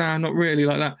and goes, "Nah, not really,"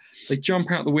 like that. They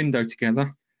jump out the window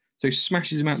together. So he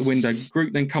smashes him out the window.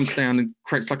 Groot then comes down and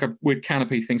creates like a weird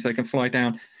canopy thing so they can fly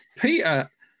down. Peter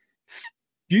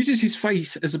uses his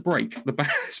face as a brake, the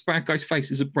bad guy's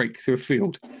face as a brake through a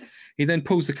field. He then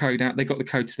pulls the code out. They got the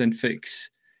code to then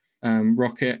fix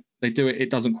Rocket. They do it. It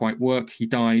doesn't quite work. He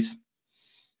dies.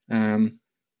 I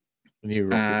knew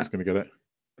Rocket was going to get it.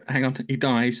 Hang on. He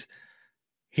dies.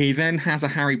 He then has a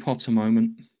Harry Potter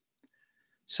moment.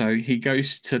 So he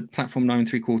goes to platform 9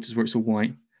 3/4 where it's all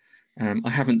white. I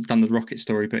haven't done the Rocket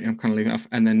story, but I'm kind of leaving it off.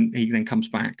 And then he then comes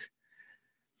back.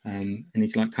 And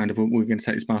he's like, kind of, we're going to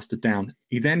take this bastard down.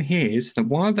 He then hears that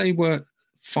while they were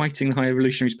fighting the High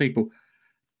Evolutionaries people,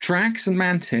 Drax and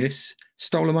Mantis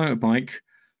stole a motorbike,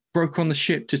 broke on the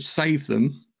ship to save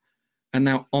them, and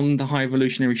now on the High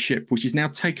Evolutionary ship, which is now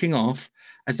taking off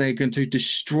as they're going to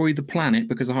destroy the planet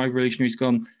because the High Evolutionary's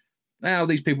gone, "Oh,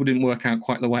 these people didn't work out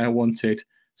quite the way I wanted,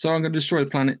 so I'm going to destroy the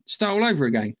planet, start all over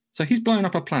again." So he's blowing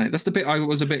up a planet. That's the bit I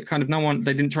was a bit kind of,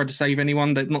 they didn't try to save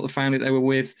anyone, not the family they were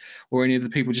with or any of the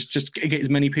people, just get as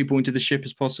many people into the ship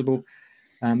as possible.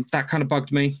 That kind of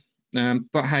bugged me.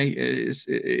 But hey, it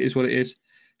is what it is.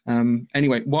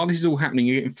 Anyway, while this is all happening,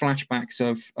 you're getting flashbacks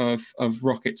of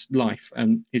Rocket's life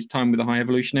and his time with the High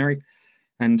Evolutionary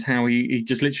and how he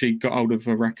just literally got hold of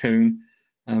a raccoon,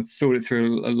 filled it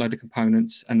through a load of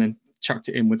components, and then chucked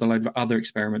it in with a load of other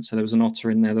experiments. So there was an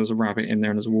otter in there, there was a rabbit in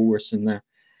there, and there's a walrus in there.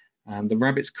 The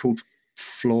rabbit's called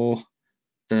Floor,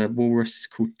 the walrus is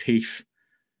called Teeth,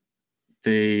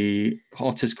 the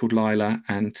otter's called Lila,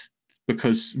 and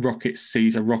because Rocket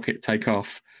sees a rocket take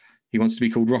off, he wants to be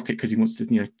called Rocket because he wants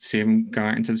to, see him go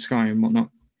out into the sky and whatnot.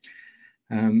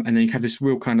 And then you have this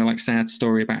real kind of like sad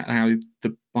story about how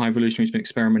the High Evolutionary's been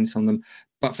experimenting on them,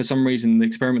 but for some reason the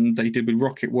experiment that they did with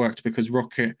Rocket worked because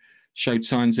Rocket showed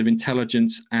signs of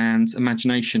intelligence and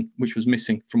imagination, which was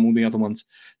missing from all the other ones.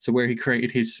 So where he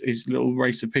created his little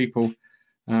race of people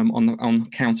on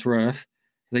Counter Earth,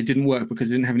 they didn't work because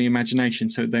they didn't have any imagination.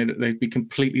 So they'd be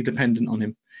completely dependent on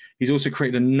him. He's also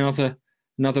created another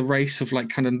race of like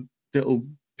kind of little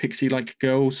pixie-like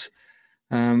girls,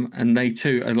 and they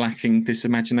too are lacking this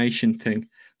imagination thing.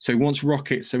 So he wants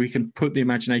Rocket so he can put the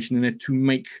imagination in there to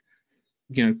make,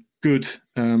 good,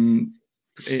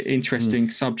 interesting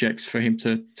subjects for him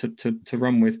to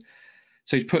run with.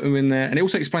 So he's put them in there, and it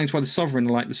also explains why the Sovereign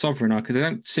are like the Sovereign are, because they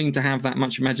don't seem to have that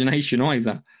much imagination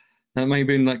either. That may have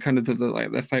been like kind of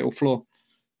their fatal flaw.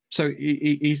 So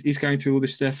he's going through all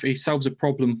this stuff. He solves a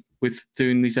problem with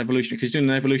doing these evolutionary, because he's doing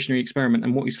an evolutionary experiment,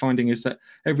 and what he's finding is that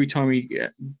every time he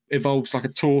evolves like a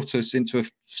tortoise into a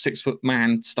 6-foot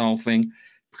man style thing,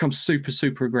 it becomes super,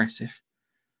 super aggressive.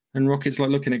 And Rocket's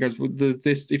like looking at it, goes, well,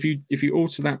 if you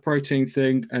alter that protein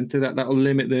thing and do that, that'll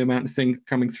limit the amount of thing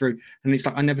coming through. And it's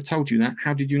like, I never told you that.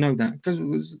 How did you know that? Because it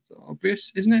was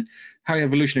obvious, isn't it? How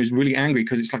Evolutionary is really angry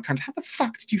because it's like, how the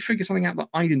fuck did you figure something out that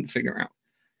I didn't figure out?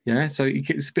 Yeah, so he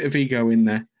gets a bit of ego in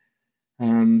there.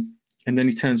 And then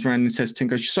he turns around and says to him,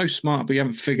 goes, "You're so smart, but you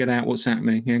haven't figured out what's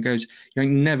happening." He goes, "You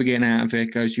ain't never getting out of it." He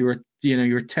goes, "You're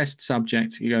a test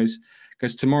subject." He goes,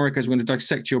 "Tomorrow, we're going to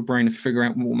dissect your brain and figure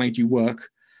out what made you work."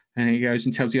 And he goes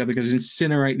and tells the other, goes,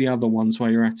 "Incinerate the other ones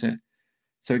while you're at it."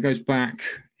 So he goes back.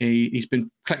 He's been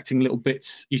collecting little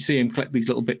bits. You see him collect these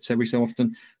little bits every so often,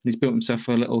 and he's built himself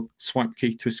a little swipe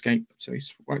key to escape. So he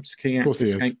swipes the key out to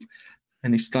escape.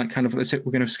 And he's like, kind of, that's it,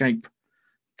 we're going to escape.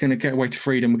 Going to get away to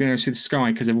freedom. We're going to see the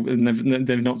sky because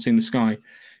they've not seen the sky.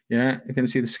 Yeah, they're going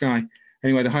to see the sky.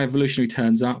 Anyway, the High Evolutionary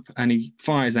turns up and he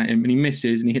fires at him and he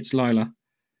misses and he hits Lila.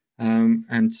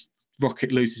 And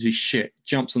Rocket loses his shit,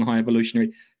 jumps on the High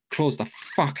Evolutionary, claws the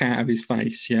fuck out of his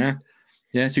face. Yeah.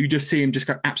 Yeah. So you just see him just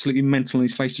go absolutely mental on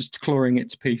his face, just clawing it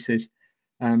to pieces.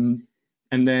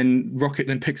 And then Rocket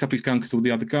then picks up his gun because all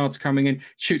the other guards are coming in,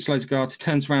 shoots loads of guards,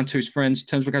 turns around to his friends,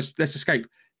 turns around, goes, "Let's escape."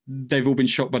 They've all been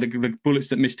shot by the bullets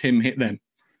that missed him, hit them.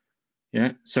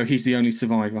 Yeah. So he's the only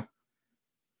survivor.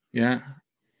 Yeah.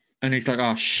 And he's like,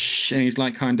 "Oh, shh." And he's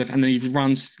like, kind of, and then he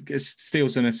runs,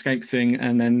 steals an escape thing,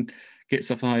 and then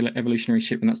gets off the High Evolutionary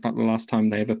ship. And that's like the last time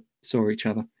they ever saw each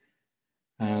other.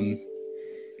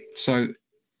 So,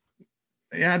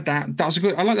 yeah, that was a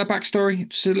good, I like that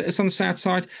backstory. It's on the sad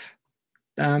side.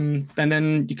 And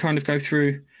then you kind of go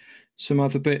through some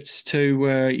other bits too,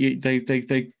 where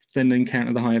they then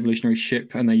encounter the High Evolutionary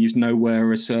ship, and they use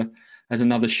Nowhere as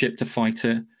another ship to fight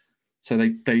it. So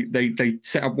they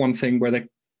set up one thing where they're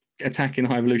attacking the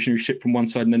High Evolutionary ship from one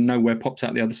side, and then Nowhere pops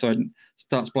out the other side and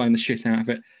starts blowing the shit out of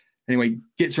it. Anyway,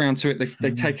 gets around to it.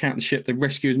 They take out the ship. They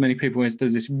rescue as many people as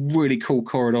there's this really cool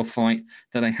corridor fight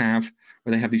that they have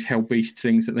where they have these hell beast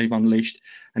things that they've unleashed.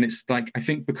 And it's like, I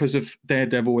think because of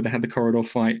Daredevil, where they had the corridor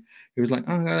fight, it was like,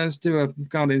 oh, let's do a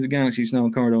Guardians of the Galaxy style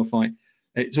corridor fight.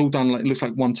 It's all done like, it looks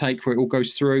like one take where it all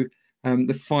goes through.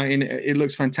 The fighting, it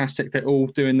looks fantastic. They're all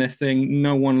doing their thing.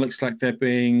 No one looks like they're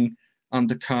being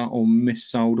undercut or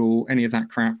missold or any of that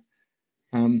crap.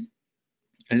 And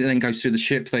it then goes through the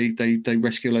ship. They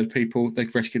rescue a load of people. They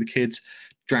rescue the kids.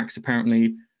 Drax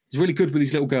apparently is really good with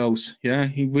these little girls. Yeah,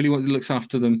 he really looks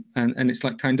after them. And it's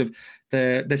like kind of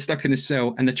they're stuck in this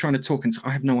cell and they're trying to talk. And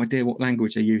I have no idea what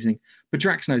language they're using. But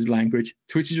Drax knows the language.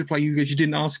 To which his reply, you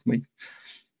didn't ask me.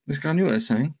 This guy knew what they're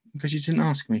saying because you didn't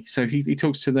ask me. So he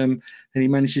talks to them and he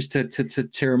manages to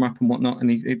tear them up and whatnot. And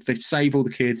they save all the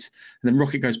kids. And then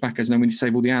Rocket goes back as no, we need to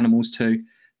save all the animals too.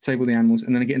 Save all the animals.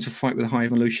 And then they get into a fight with a high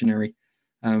evolutionary.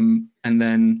 And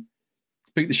then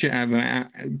beat the shit out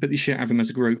of him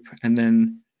as a group. And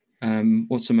then a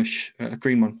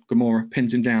green one, Gamora,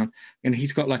 pins him down. And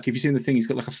he's got like, if you've seen the thing, he's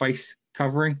got like a face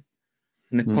covering.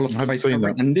 And they pull off the face covering.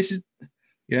 That. And this is,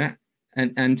 yeah.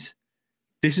 And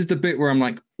this is the bit where I'm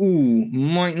like, ooh,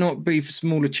 might not be for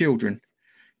smaller children.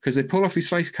 Because they pull off his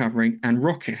face covering and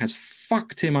Rocket has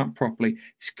fucked him up properly.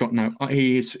 He's got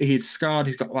he is scarred.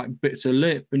 He's got like bits of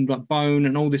lip and like bone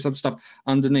and all this other stuff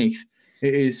underneath.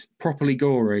 It is properly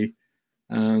gory.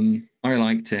 I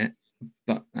liked it,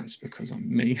 but that's because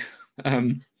I'm me.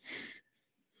 That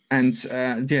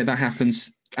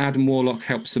happens. Adam Warlock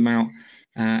helps them out.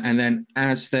 And then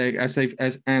as the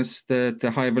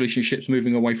high evolution ship's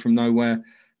moving away from nowhere,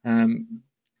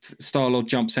 Star-Lord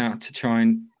jumps out to try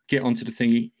and get onto the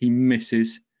thing. He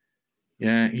misses.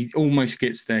 Yeah, he almost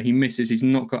gets there. He misses. He's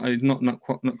not got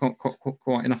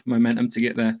quite enough momentum to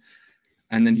get there.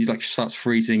 And then he like starts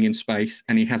freezing in space,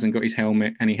 and he hasn't got his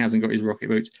helmet, and he hasn't got his rocket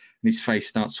boots, and his face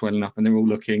starts swelling up, and they're all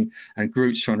looking, and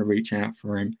Groot's trying to reach out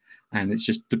for him, and it's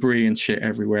just debris and shit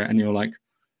everywhere, and you're like,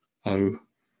 oh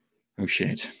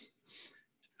shit.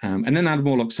 And then Adam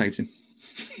Warlock saves him.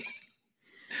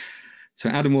 So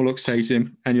Adam Warlock saves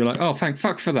him, and you're like, oh,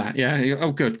 fuck for that. Yeah.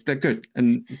 Oh, good. They're good.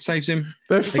 And it saves him.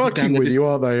 They're fucking with you,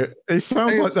 aren't they? It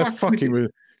sounds like they're fucking with you.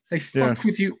 They fuck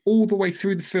with you all the way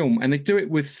through the film, and they do it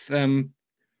with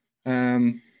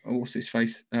what's his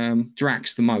face?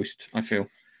 Drax the most, I feel.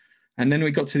 And then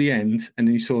we got to the end, and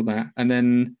then you saw that, and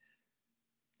then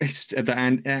it's at the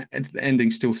end. The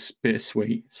ending's still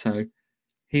bittersweet. So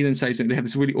he then saves it. They had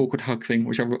this really awkward hug thing,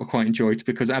 which I quite enjoyed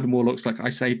because Adam Warlock's like, I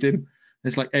saved him.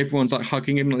 It's like everyone's like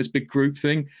hugging him like this big group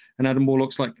thing, and Adam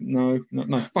Warlock's like, no,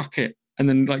 fuck it, and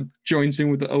then like joins in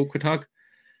with the awkward hug.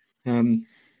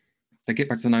 They get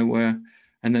back to nowhere,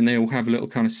 and then they all have a little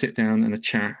kind of sit down and a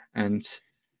chat. And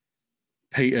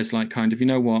Peter's like, kind of, you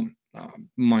know what?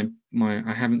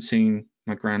 I haven't seen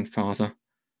my grandfather.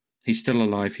 He's still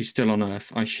alive. He's still on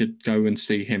Earth. I should go and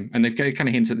see him. And they've kind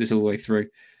of hinted at this all the way through,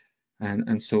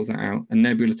 and sort that out. And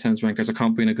Nebula turns around and goes, I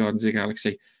can't be in a Guardians of the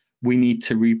Galaxy. We need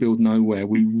to rebuild Nowhere.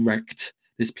 We wrecked.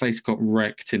 This place got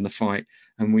wrecked in the fight,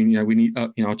 and we need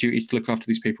our duty is to look after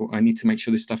these people. I need to make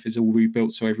sure this stuff is all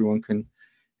rebuilt so everyone can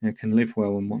live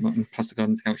well and whatnot. And plus, the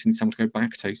Guardians of the Galaxy needs someone to go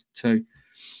back to too.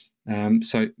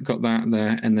 So got that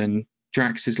there, and then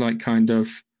Drax is like, kind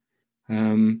of,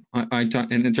 I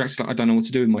don't, and Drax is like, I don't know what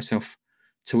to do with myself.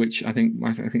 To which I think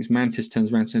it's Mantis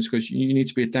turns around and says, "Because you need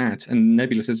to be a dad." And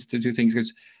Nebula says to do things.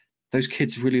 Goes, those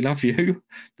kids really love you.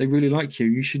 They really like you.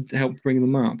 You should help bring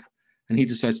them up. And he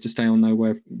decides to stay on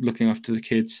Nowhere, looking after the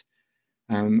kids.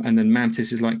 And then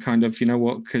Mantis is like, kind of, you know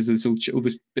what? Because there's all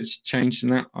this bits changed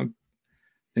and that. I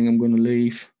think I'm going to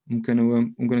leave. I'm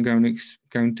going to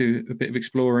go and do a bit of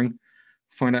exploring,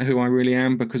 find out who I really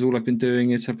am. Because all I've been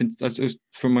doing is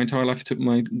from my entire life, I took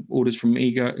my orders from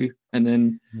Ego, and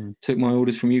then took my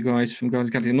orders from you guys from Guardians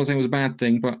of the Galaxy. I'm not saying it was a bad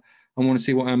thing, but I want to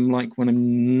see what I'm like when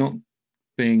I'm not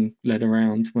being led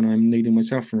around, when I'm leading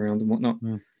myself around and whatnot.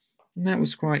 And that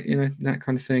was quite, that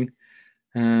kind of thing.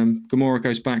 Gamora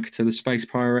goes back to the space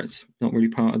pirates, not really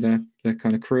part of their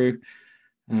kind of crew.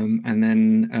 And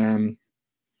then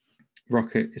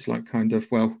Rocket is like, kind of,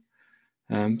 well,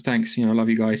 thanks, I love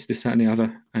you guys, this, that, and the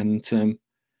other. And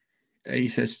he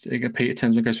says, Peter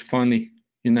turns and goes, finally,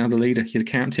 you're now the leader, you're the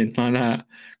captain, like that,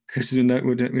 because there's no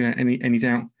any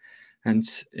doubt. And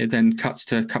it then cuts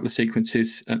to a couple of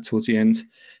sequences towards the end.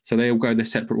 So they all go their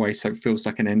separate ways. So it feels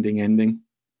like an ending,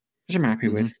 which I'm happy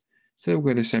with. So they all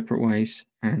go their separate ways.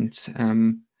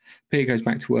 And Peter goes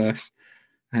back to Earth,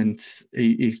 and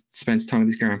he spends time with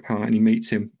his grandpa, and he meets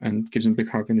him and gives him a big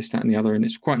hug and this, that, and the other. And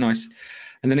it's quite nice.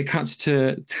 And then it cuts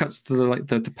to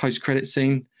the post-credit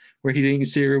scene where he's eating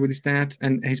cereal with his dad,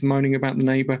 and he's moaning about the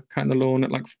neighbor cutting the lawn at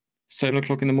like 7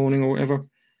 o'clock in the morning or whatever.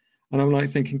 And I'm like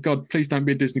thinking, God, please don't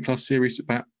be a Disney Plus series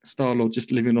about Star-Lord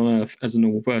just living on Earth as a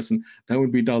normal person. That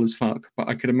would be dull as fuck. But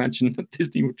I could imagine that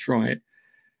Disney would try it.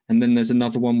 And then there's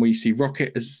another one where you see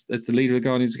Rocket as the leader of the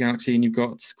Guardians of the Galaxy, and you've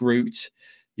got Groot,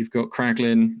 you've got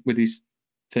Kraglin with his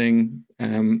thing,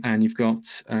 and you've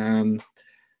got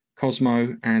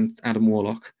Cosmo and Adam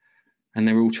Warlock, and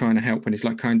they're all trying to help. And it's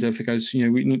like kind of, it goes,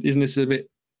 isn't this a bit,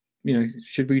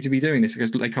 should we be doing this? It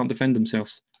goes, they can't defend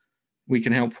themselves. We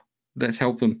can help. Let's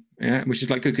help them. Yeah, which is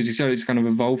like good because it's kind of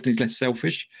evolved and he's less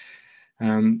selfish,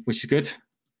 which is good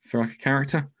for like a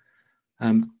character.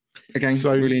 Again,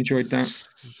 so really enjoyed that.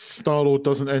 Star-Lord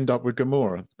doesn't end up with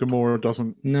Gamora. Gamora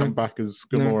doesn't come back as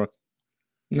Gamora.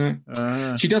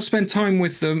 No. She does spend time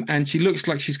with them, and she looks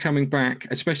like she's coming back,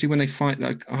 especially when they fight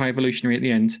like a High Evolutionary at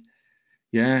the end.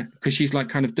 Yeah, because she's like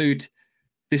kind of, dude,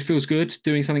 this feels good,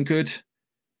 doing something good,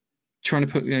 trying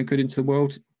to put good into the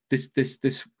world. This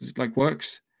like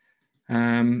works.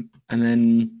 And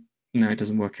then no, it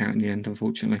doesn't work out in the end,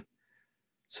 unfortunately.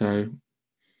 So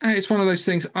it's one of those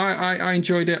things. I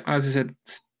enjoyed it. As I said,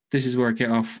 this is where I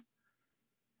get off.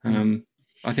 I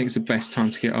think it's the best time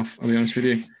to get off, I'll be honest with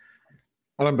you.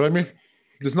 I don't blame you.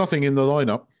 There's nothing in the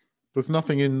lineup. There's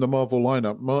nothing in the Marvel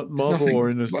lineup. Marvel are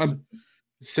in a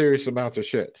serious amount of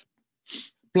shit.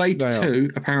 Blade 2,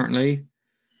 apparently.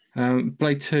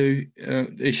 Blade 2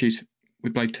 issues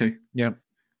with Blade 2. Yeah.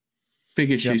 Big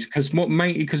issues. Because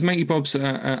Matey Bob's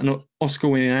an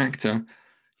Oscar-winning actor,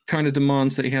 kind of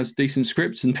demands that he has decent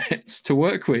scripts and bits to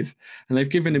work with. And they've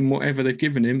given him whatever they've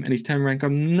given him, and he's turned around and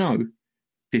gone, no,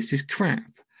 this is crap.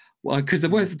 Well, because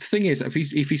the thing is, if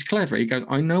he's clever, he goes,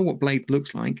 I know what Blade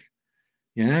looks like.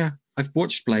 Yeah, I've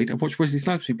watched Blade. I've watched Wesley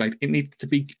Snipes' Blade. It needs to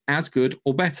be as good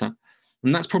or better,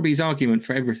 and that's probably his argument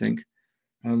for everything.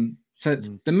 So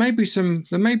there may be some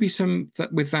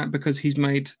with that because he's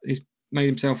made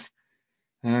himself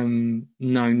known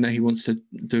that he wants to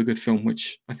do a good film,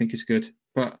 which I think is good.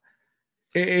 But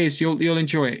it is you'll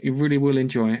enjoy it. You really will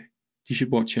enjoy it. You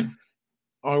should watch it.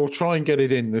 I will try and get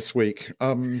it in this week.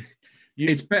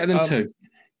 It's better than 2.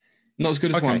 Not as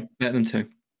good as 1. Better than 2.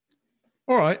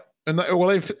 All right. And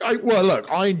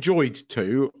look, I enjoyed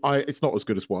 2. It's not as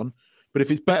good as 1, but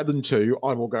if it's better than 2,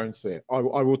 I will go and see it. I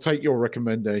will take your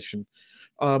recommendation.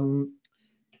 You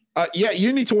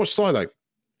need to watch Silo.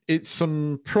 It's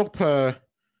some proper,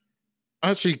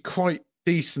 actually quite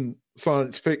decent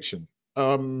science fiction.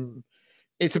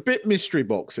 It's a bit mystery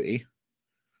boxy.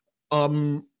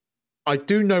 I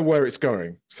do know where it's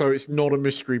going, so it's not a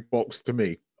mystery box to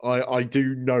me. I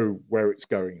do know where it's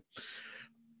going.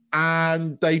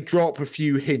 And they drop a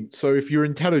few hints. So if you're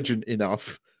intelligent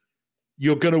enough,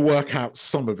 you're going to work out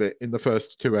some of it in the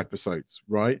first 2 episodes,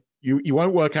 right? You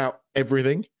won't work out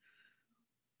everything,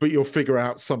 but you'll figure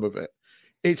out some of it.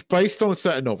 It's based on a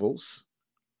set of novels.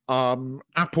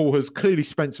 Apple has clearly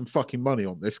spent some fucking money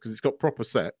on this because it's got proper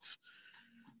sets.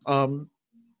 But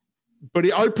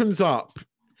it opens up.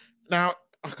 Now,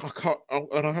 I can't,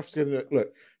 and I have to get a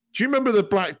look. Do you remember the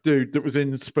black dude that was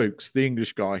in Spooks, the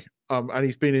English guy? And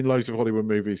he's been in loads of Hollywood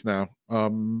movies now.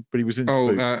 But he was in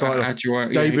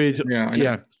Spooks. David.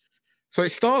 Yeah. So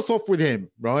it starts off with him,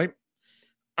 right?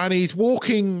 And he's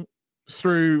walking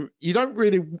through. You don't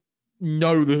really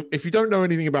know if you don't know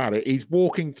anything about it, he's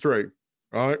walking through,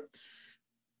 right?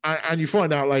 And you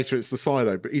find out later it's the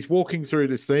silo, but he's walking through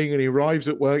this thing and he arrives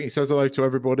at work. He says hello to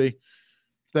everybody.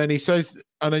 Then he says,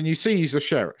 and then you see he's a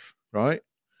sheriff, right?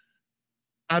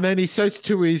 And then he says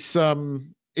to his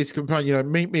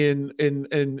companion, meet me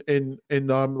in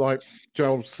like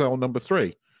jail cell number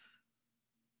 3.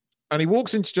 And he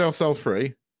walks into jail cell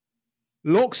 3,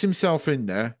 locks himself in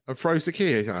there, and throws the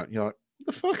key out. You're like,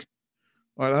 what the fuck?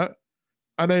 Like that.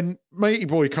 And then Matey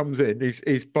Boy comes in,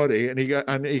 his buddy, and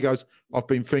he goes, I've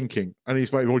been thinking. And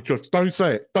his Matey Boy goes, don't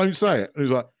say it. And he's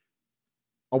like,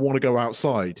 I want to go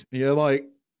outside. And you're like,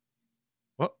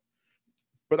 what?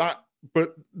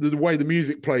 But the way the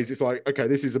music plays, it's like, okay,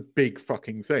 this is a big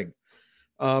fucking thing.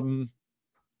 And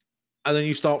then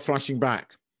you start flashing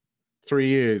back 3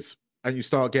 years and you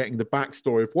start getting the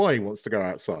backstory of why he wants to go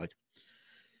outside.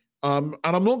 And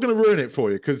I'm not going to ruin it for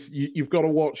you because you've got to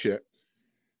watch it.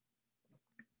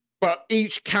 But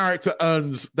each character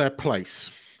earns their place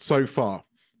so far.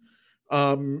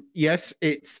 Yes,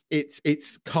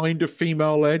 it's kind of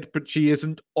female-led, but she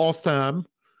isn't awesome.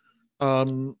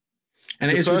 And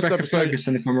it is Rebecca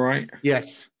Ferguson, if I'm right.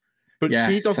 Yes, but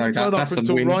she doesn't turn up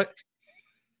until right.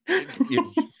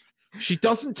 She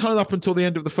doesn't turn up until the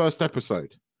end of the first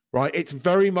episode, right? It's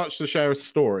very much the sheriff's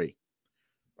story,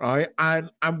 right? And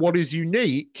what is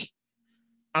unique,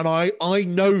 and I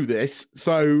know this,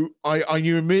 so I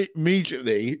knew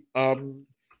immediately.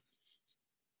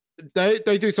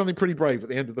 they do something pretty brave at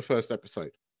the end of the first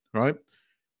episode, right?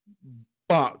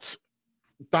 But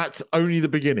that's only the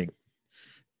beginning.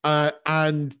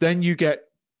 And then you get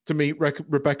to meet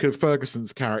Rebecca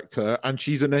Ferguson's character, and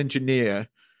she's an engineer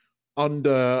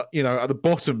under, at the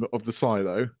bottom of the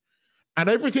silo, and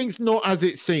everything's not as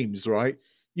it seems, right?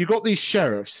 You've got these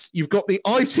sheriffs, you've got the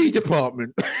IT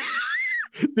department,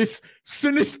 this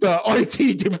sinister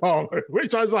IT department,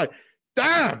 which I was like,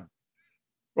 damn,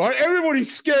 right?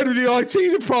 Everybody's scared of the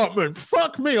IT department.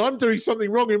 Fuck me, I'm doing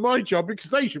something wrong in my job because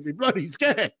they should be bloody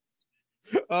scared.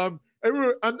 The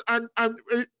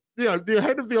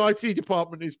head of the IT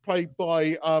department is played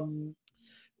by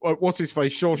what's his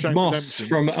face, Shawshank Moss Redemption.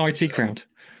 from IT Crowd.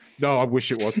 No, I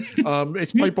wish it was.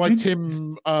 It's played by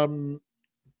Tim.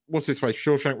 What's his face?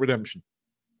 Shawshank Redemption.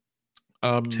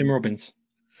 Tim Robbins.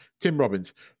 Tim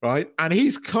Robbins, right? And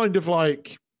he's kind of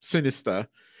like sinister.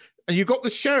 And you've got the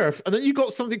sheriff, and then you've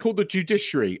got something called the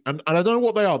judiciary. And I don't know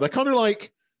what they are. They're kind of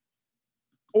like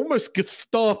almost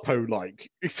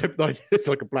Gestapo-like, except like it's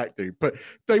like a black dude. But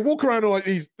they walk around in like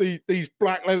these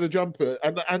black leather jumper,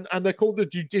 and they're called the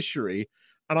judiciary.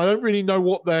 And I don't really know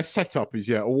what their setup is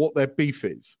yet or what their beef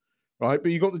is, right?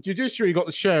 But you've got the judiciary, you've got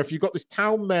the sheriff, you've got this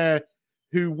town mayor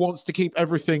who wants to keep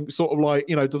everything sort of like,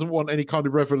 doesn't want any kind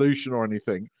of revolution or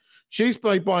anything. She's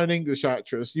played by an English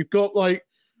actress. You've got like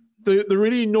the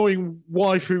really annoying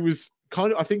wife who was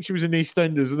I think she was in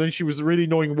EastEnders, and then she was a really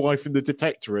annoying wife in The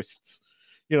Detectorists.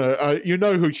 You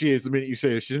know who she is the minute you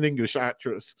see her. She's an English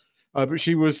actress. But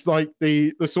she was like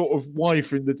the sort of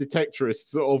wife in The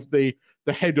Detectorists of the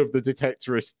head of the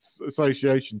Detectorists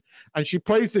Association. And she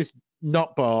plays this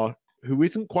nutbar who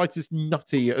isn't quite as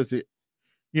nutty as it,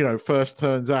 first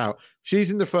turns out.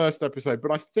 She's in the first episode,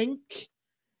 but I think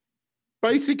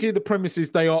basically the premise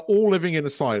is they are all living in a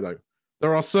silo.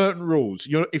 There are certain rules.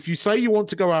 If you say you want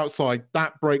to go outside,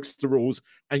 that breaks the rules,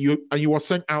 and you are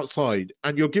sent outside,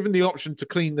 and you're given the option to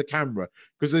clean the camera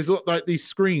because there's like these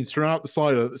screens throughout the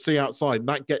silo that see outside, and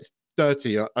that gets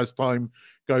dirtier as time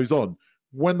goes on.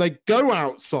 When they go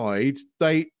outside,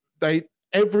 they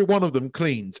every one of them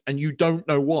cleans, and you don't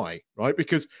know why, right?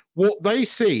 Because what they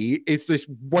see is this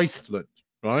wasteland,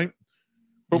 right?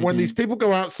 But when these people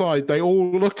go outside, they all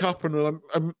look up and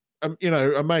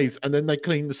amazed, and then they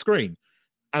clean the screen,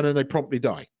 and then they promptly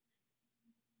die.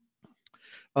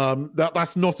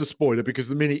 That's not a spoiler, because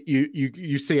the minute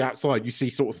you see outside, you see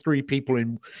sort of three people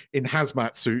in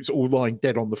hazmat suits all lying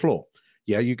dead on the floor.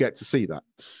 Yeah, you get to see that.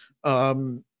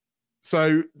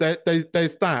 So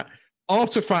there's that.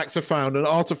 Artifacts are found, and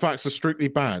artifacts are strictly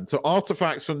banned. So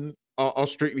artifacts are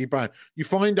strictly banned. You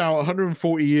find out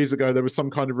 140 years ago there was some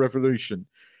kind of revolution.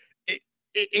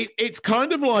 It's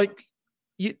kind of like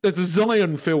there's a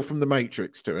Zion feel from The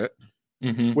Matrix to it,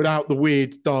 without the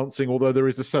weird dancing, although there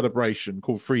is a celebration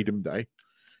called Freedom Day.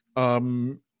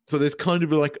 So there's kind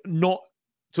of like, not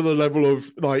to the level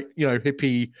of like,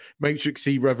 hippie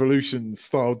Matrixy revolution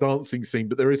style dancing scene,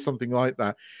 but there is something like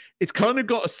that. It's kind of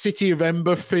got a City of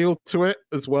Ember feel to it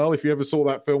as well, if you ever saw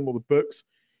that film or the books.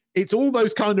 It's all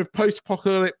those kind of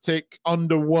post-apocalyptic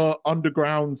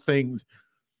underground things,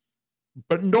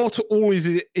 but not all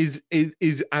is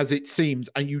as it seems,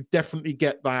 and you definitely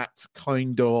get that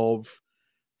kind of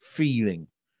feeling.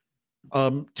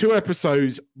 2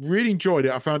 episodes, really enjoyed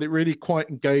it. I found it really quite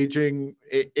engaging.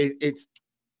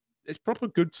 It's proper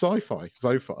good sci-fi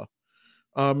so far,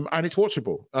 and it's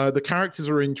watchable. The characters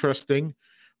are interesting.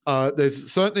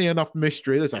 There's certainly enough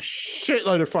mystery. There's a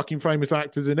shitload of fucking famous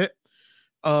actors in it,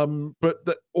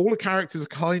 but all the characters are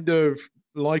kind of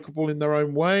likable in their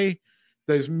own way.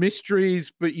 There's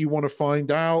mysteries, but you want to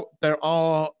find out. There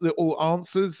are little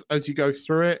answers as you go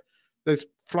through it. There's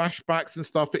flashbacks and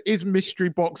stuff. It is mystery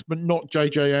box, but not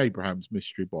J.J. Abrams'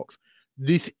 mystery box.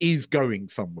 This is going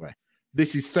somewhere.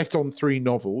 This is set on 3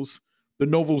 novels. The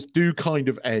novels do kind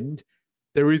of end.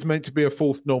 There is meant to be a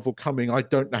 4th novel coming. I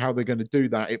don't know how they're going to do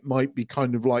that. It might be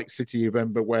kind of like City of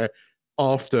Ember, where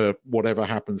after whatever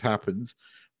happens.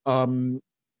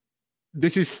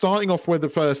 This is starting off where the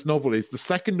first novel is. The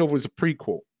second novel is a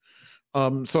prequel.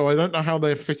 So I don't know how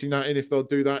they're fitting that in, if they'll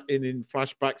do that in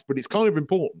flashbacks, but it's kind of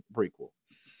important, prequel,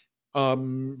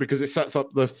 because it sets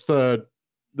up the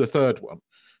third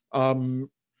one.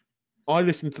 I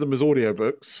listen to them as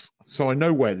audiobooks, so I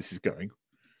know where this is going.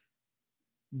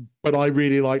 But I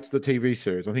really liked the TV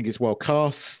series. I think it's well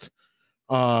cast.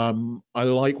 I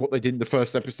like what they did in the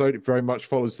first episode. It very much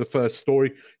follows the first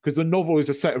story, because the novel is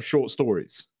a set of short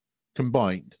stories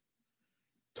combined,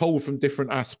 told from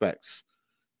different aspects,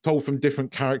 told from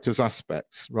different characters'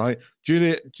 aspects, right?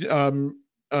 Juliet,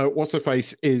 what's her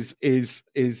face is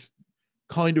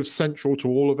kind of central to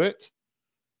all of it.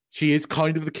 she is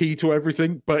kind of the key to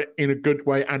everything, but in a good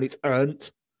way, and it's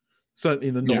earned, certainly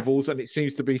in the novels, and it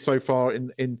seems to be so far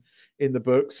in the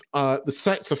books. The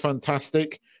sets are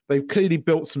fantastic. They've clearly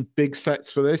built some big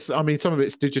sets for this. I mean, some of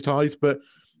it's digitized, but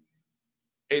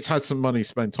it's had some money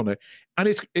spent on it, and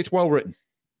it's well written.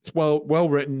 It's well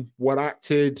written, well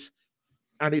acted,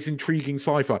 and it's intriguing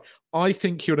sci-fi. I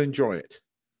think you'll enjoy it,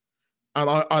 and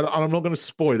I'm not going to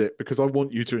spoil it because I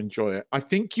want you to enjoy it. I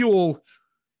think you'll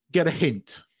get a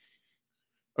hint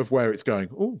of where it's going.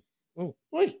 Oh,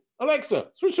 wait, Alexa,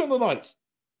 switch on the lights.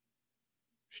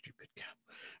 Stupid cat.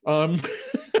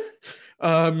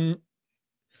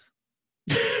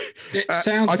 It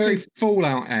sounds very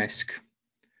Fallout-esque.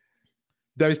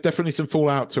 There's definitely some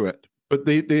Fallout to it, but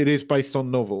it is based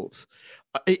on novels.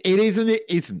 It is and it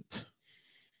isn't.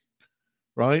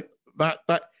 Right? That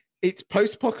it's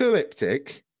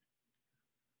post-apocalyptic,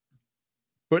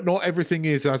 but not everything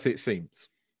is as it seems.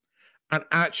 And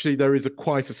actually, there is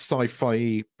quite a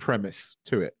sci-fi premise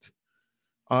to it.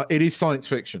 It is science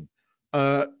fiction.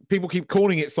 People keep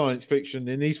calling it science fiction.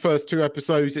 In these first 2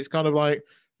 episodes, it's kind of like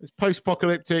it's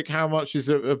post-apocalyptic. How much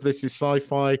of this is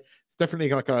sci-fi? It's definitely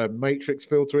like a Matrix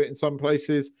feel to it in some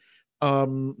places.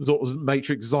 Sort of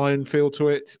Matrix Zion feel to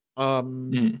it.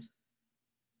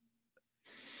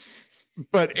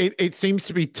 But it seems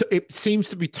to be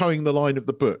towing the line of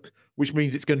the book, which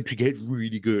means it's going to get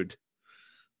really good.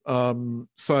 I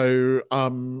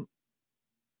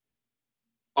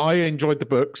enjoyed the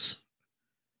books.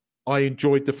 I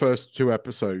enjoyed the first 2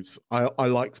 episodes. I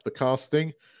liked the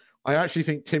casting. I actually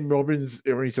think Tim Robbins,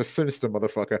 he's a sinister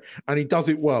motherfucker, and he does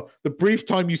it well. The brief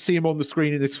time you see him on the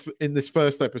screen in this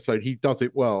first episode, he does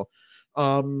it well.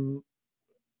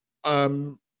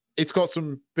 It's got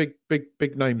some big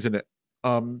names in it.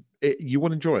 You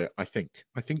will enjoy it. I think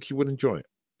you would enjoy it.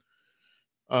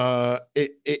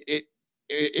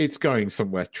 It's going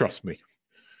somewhere. Trust me.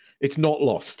 It's not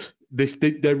lost.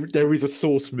 There is a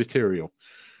source material,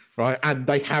 right? And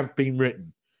they have been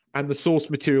written. And the source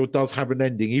material does have an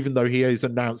ending, even though he has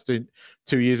announced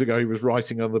 2 years ago he was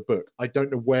writing another book. I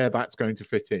don't know where that's going to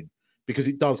fit in because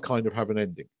it does kind of have an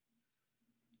ending.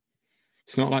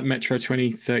 It's not like Metro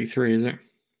 2033, is it?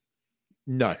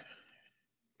 No.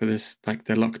 But there's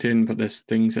they're locked in, but there's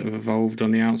things that have evolved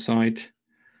on the outside.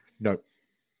 No.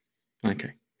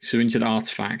 Okay. So into the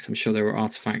artifacts, I'm sure there were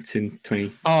artifacts in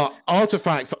 20.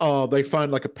 Artifacts are they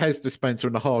find like a Pez dispenser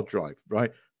and a hard drive,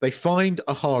 right? They find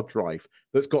a hard drive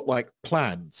that's got like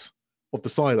plans of the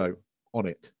silo on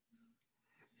it,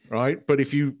 right? But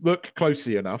if you look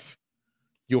closely enough,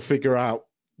 you'll figure out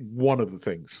one of the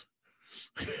things,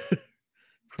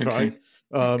 right?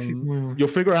 You'll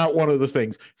figure out one of the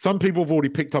things. Some people have already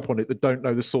picked up on it that don't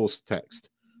know the source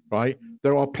text, right?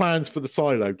 There are plans for the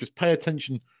silo. Just pay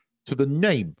attention to the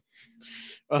name.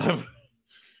 But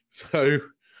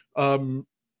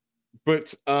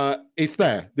it's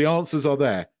there. The answers are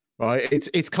there, right?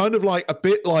 It's kind of like a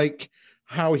bit like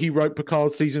how he wrote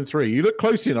Picard season 3. You look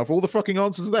closely enough, all the fucking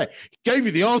answers are there. He gave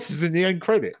you the answers in the end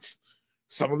credits.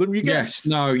 Some of them you guessed.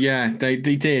 Yes, no, yeah, they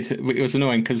did. It was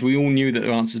annoying because we all knew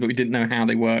the answers, but we didn't know how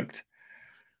they worked.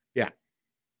 Yeah,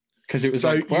 because it was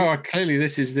clearly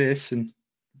this is this, and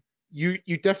you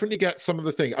definitely get some of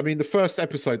the thing. I mean, the first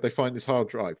episode they find this hard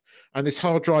drive, and this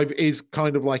hard drive is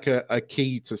kind of like a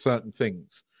key to certain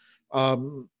things.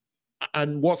 And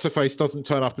what's her face doesn't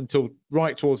turn up until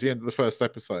right towards the end of the first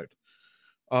episode.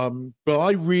 But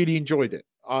I really enjoyed it.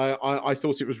 I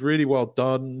thought it was really well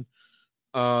done.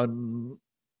 I'm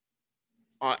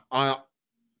not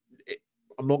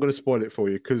going to spoil it for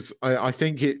you because I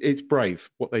think it's brave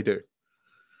what they do.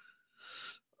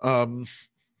 And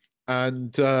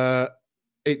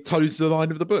it toes the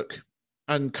line of the book.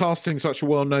 And casting such a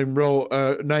well-known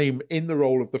name in the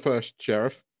role of the first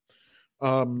sheriff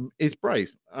is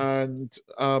brave. And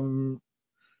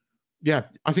yeah,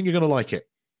 I think you're going to like it.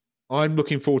 I'm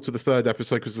looking forward to the 3rd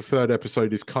episode because the 3rd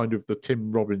episode is kind of the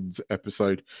Tim Robbins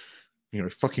episode. You know,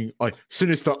 fucking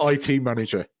sinister IT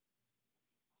manager.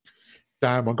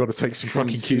 Damn, I've got to take some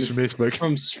fucking cues from this book.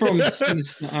 From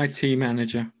sinister IT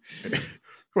manager.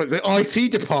 Right, the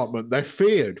IT department, they're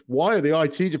feared. Why are the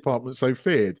IT department so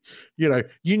feared? You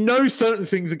know certain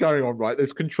things are going on, right?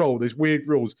 There's control, there's weird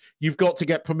rules. You've got to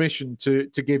get permission to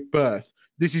give birth.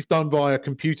 This is done via a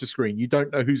computer screen. You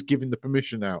don't know who's giving the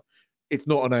permission out. It's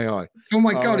not an AI. Oh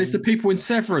my God, it's the people in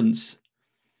Severance.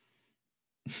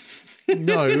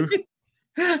 No.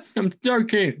 I'm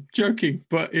joking,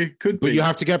 but it could be. But you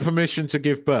have to get permission to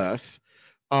give birth.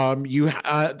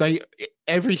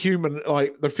 Every human,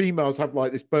 like the females have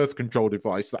like this birth control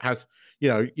device that has,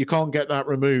 you can't get that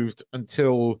removed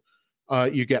until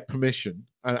you get permission,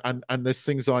 and there's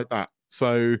things like that.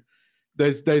 So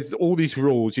there's all these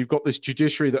rules. You've got this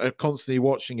judiciary that are constantly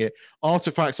watching it.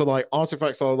 Artifacts are like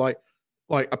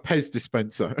a Pez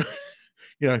dispenser,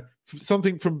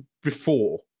 something from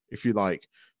before, if you like.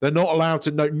 They're not allowed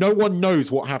to know. No one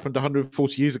knows what happened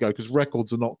 140 years ago because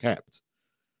records are not kept.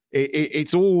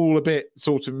 It's all a bit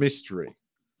sort of mystery,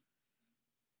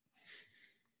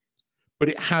 but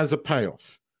it has a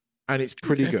payoff, and it's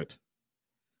pretty good.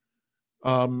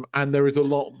 And there is a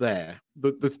lot there.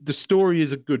 The story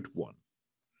is a good one.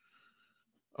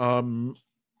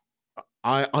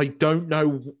 I don't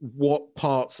know what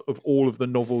parts of all of the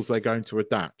novels they're going to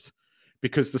adapt,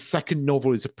 because the second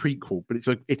novel is a prequel, but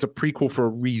it's a prequel for a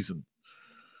reason.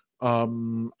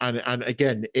 And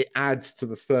again, it adds to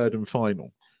the third and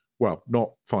final, well,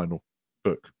 not final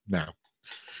book now,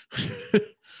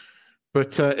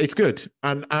 but it's good.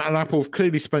 And Apple have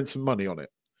clearly spent some money on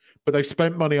it. But they've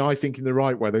spent money, I think, in the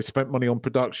right way. They've spent money on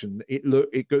production.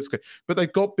 It goes good. But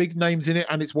they've got big names in it,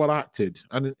 and it's well acted.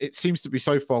 And it seems to be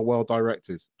so far well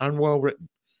directed and well written.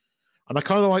 And I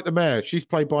kind of like the mayor. She's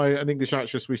played by an English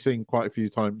actress we've seen quite a few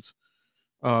times.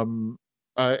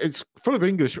 It's full of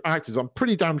English actors. I'm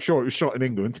pretty damn sure it was shot in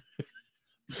England.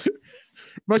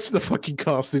 Most of the fucking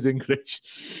cast is English.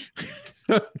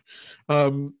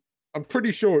 I'm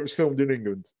pretty sure it was filmed in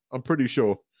England. I'm pretty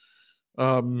sure.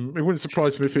 It wouldn't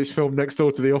surprise me if it's filmed next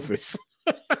door to The Office.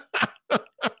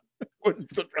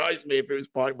 Wouldn't surprise me if it was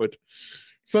Pinewood.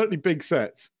 Certainly big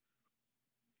sets.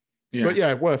 Yeah. But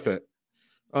yeah, worth it.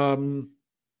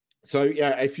 So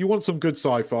yeah, if you want some good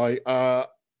sci-fi, I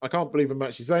can't believe I'm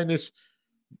actually saying this,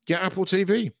 get Apple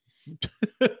TV.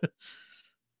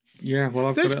 Yeah,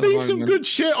 well, there's been some good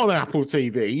shit on Apple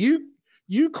TV.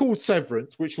 You called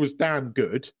Severance, which was damn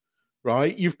good,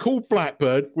 right? You've called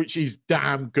Blackbird, which is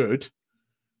damn good.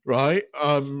 Right.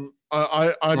 I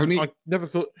never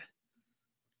thought.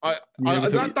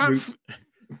 Taron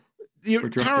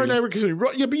Egerton,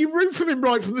 right? Yeah, but you root for him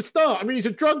right from the start. I mean, he's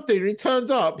a drug dealer. He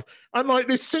turns up, and like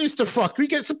this sinister fucker, he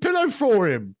gets a pillow for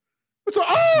him. It's like,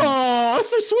 oh, that's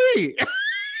so sweet.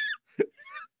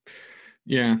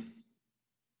 Yeah.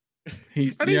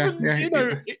 Even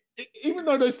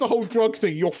though there's the whole drug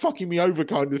thing, you're fucking me over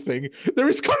kind of thing, there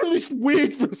is kind of this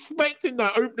weird respect in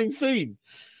that opening scene.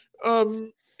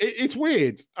 It's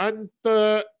weird. And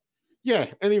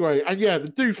anyway, and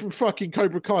the dude from fucking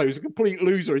Cobra Kai who's a complete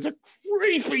loser. He's a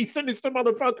creepy, sinister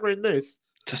motherfucker in this.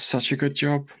 Does such a good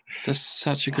job.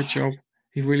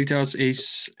 He really does.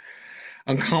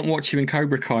 I can't watch him in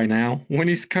Cobra Kai now. When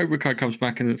his Cobra Kai comes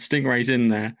back and the Stingray's in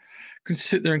there, I can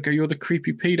sit there and go, "You're the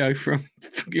creepy pedo from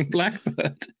fucking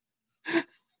Blackbird."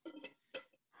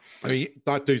 I mean,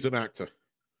 that dude's an actor.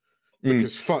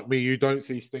 Because fuck me, you don't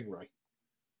see Stingray.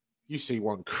 You see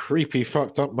one creepy,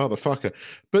 fucked up motherfucker.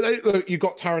 But look, you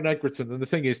got Taron Egerton, and the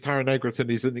thing is, Taron Egerton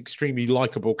is an extremely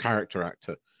likable character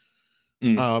actor.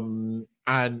 And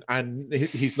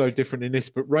he's no different in this.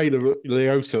 But Ray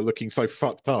Liotta looking so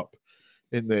fucked up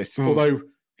in this. Although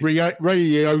Ray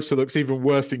Liotta looks even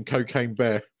worse in Cocaine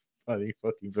Bear. Funny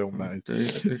fucking film that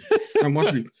is.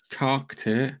 Someone cocked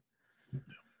it.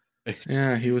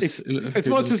 He was. As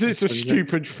much as it's a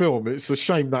stupid film, it's a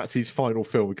shame that's his final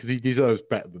film because he deserves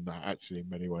better than that, actually, in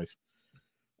many ways.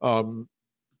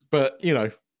 But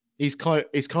he's kind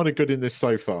of good in this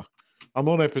so far. I'm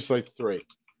on episode 3.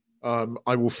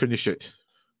 I will finish it.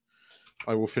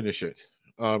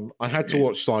 I had to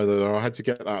watch Silo though. I had to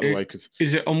get that out of the way because.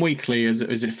 Is it on weekly? Is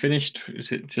it finished?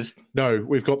 Is it just? No,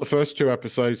 we've got the first 2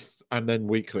 episodes and then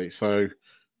weekly. So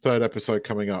 3rd episode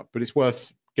coming up, but it's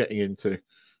worth getting into.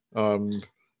 I've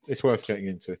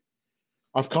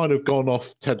kind of gone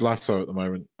off Ted Lasso at the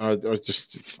moment.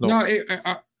 It's not.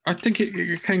 No, I think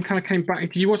it came back.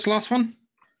 Did you watch the last one?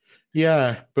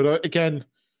 Yeah, but again,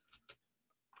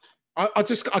 I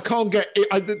can't get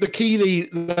it. The Keeley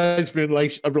lesbian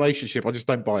relationship. I just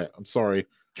don't buy it. I'm sorry.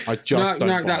 I just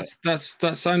don't buy it.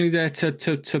 That's only there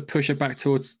to push it back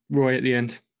towards Roy at the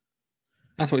end.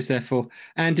 That's what it's there for.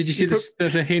 And did you see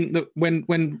the hint that when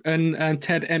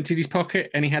Ted emptied his pocket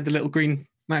and he had the little green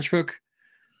matchbook?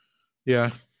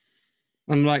 Yeah.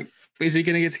 I'm like, is he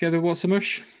going to get together with What's a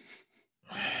Mush?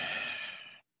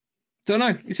 Don't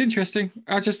know. It's interesting.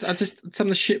 I just some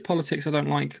of the shit politics I don't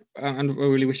like, and I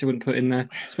really wish I wouldn't put in there,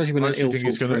 especially when they're ill. I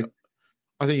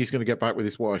think he's going to get back with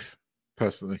his wife.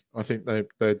 Personally, I think they're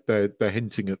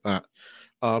hinting at that.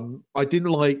 I didn't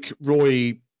like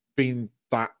Roy being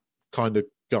that kind of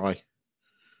guy.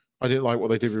 I didn't like what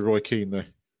they did with Roy Keane there.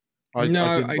 I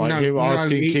didn't like him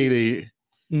asking Keeley.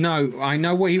 No, I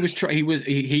know what he was trying.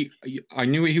 I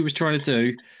knew what he was trying to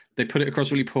do. They put it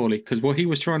across really poorly because what he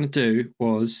was trying to do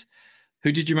was,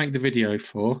 who did you make the video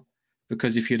for?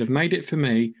 because if you'd have made it for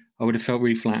me, I would have felt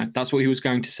really flattered. That's what he was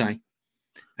going to say, and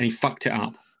he fucked it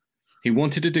up. He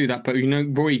wanted to do that, but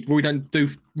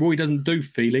Roy doesn't do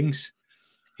feelings.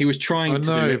 He was trying to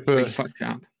do it, but he fucked it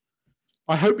up.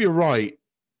 I hope you're right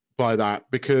by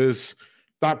that, because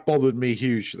that bothered me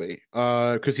hugely.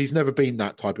 Because he's never been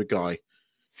that type of guy.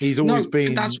 He's always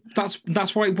been.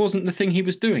 That's why it wasn't the thing he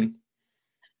was doing.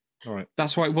 All right.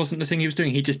 That's why it wasn't the thing he was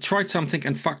doing. He just tried something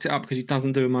and fucked it up because he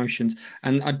doesn't do emotions.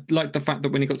 And I like the fact that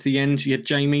when he got to the end, you had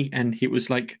Jamie, and he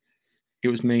was like, "It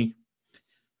was me."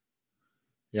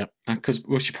 Yeah. Because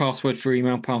what's your password for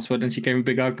email? Password, and she gave him a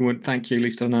big hug and went, "Thank you. At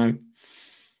least I know." At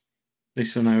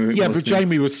least I know. Yeah, but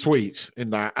Jamie was sweet in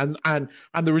that, and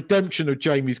the redemption of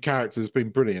Jamie's character has been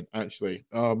brilliant. Actually,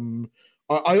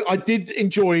 I did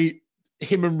enjoy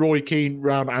him and Roy Keane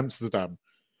round Amsterdam.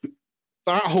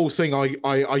 That whole thing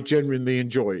I genuinely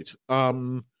enjoyed. I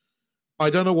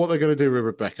don't know what they're going to do with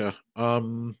Rebecca.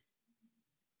 But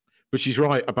she's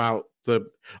right about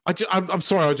I'm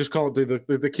sorry, I just can't do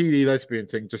the Keely lesbian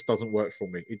thing. Just doesn't work for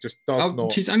me. It just does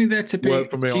not. She's only there to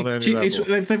work for me on any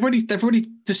level. They've already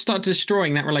just started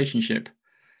destroying that relationship.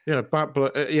 Yeah,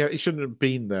 but it shouldn't have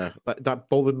been there. That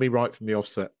bothered me right from the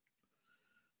offset.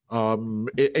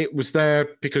 It was there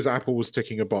because Apple was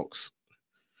ticking a box.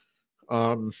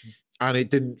 And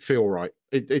it didn't feel right.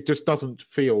 It just doesn't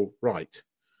feel right.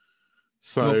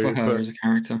 So not for her as a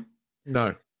character.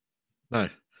 No.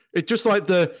 It's just like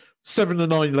the 7 to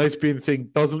 9 lesbian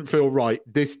thing doesn't feel right.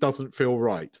 This doesn't feel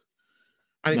right.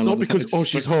 And it's not because,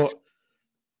 she's hot.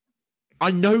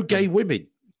 I know gay women.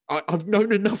 I've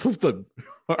known enough of them,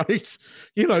 right?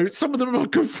 You know, some of them are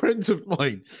good friends of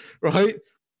mine, right?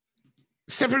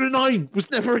 7 to 9 was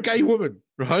never a gay woman,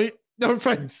 right? No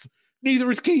offense.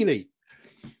 Neither is Keely.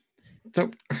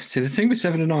 See, the thing with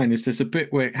 7 to 9 is there's a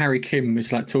bit where Harry Kim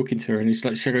is like talking to her, and he's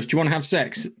like, she goes, "Do you want to have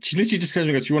sex?" She literally just goes,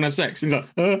 "Do you want to have sex?" And he's like,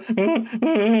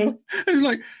 And it's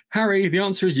like, Harry, the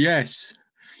answer is yes.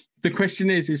 The question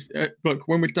is look,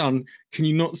 when we're done, can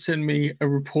you not send me a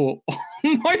report on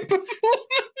my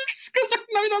performance? Because I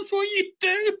know that's what you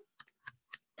do.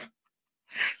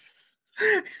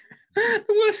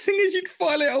 The worst thing is you'd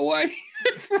file it away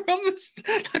for others,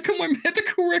 like on my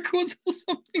medical records or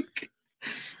something.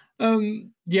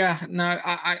 Yeah, no,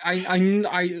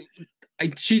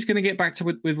 she's going to get back to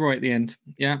with Roy at the end.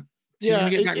 Yeah, she's going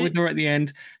to get back with Roy at the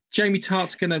end. Jamie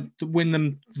Tartt's going to win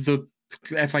them the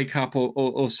FA Cup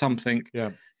or something. Yeah,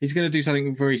 he's going to do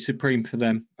something very supreme for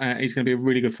them. He's going to be a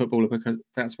really good footballer because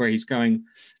that's where he's going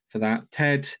for that.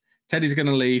 Ted is going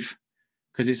to leave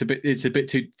because it's a bit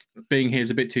too being here is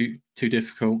a bit too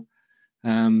difficult.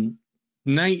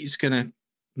 Nate's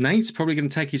probably going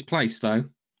to take his place though.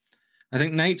 I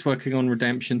think Nate's working on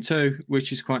redemption too,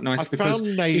 which is quite nice because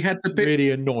Nate he had the bit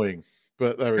really annoying.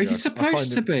 But there we go. He's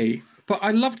supposed to be, but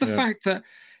I love the fact that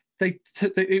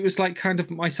it was like kind of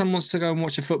my son wants to go and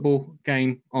watch a football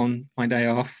game on my day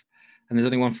off, and there's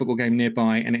only one football game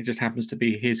nearby, and it just happens to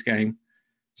be his game.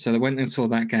 So they went and saw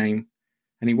that game,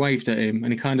 and he waved at him,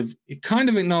 and he kind of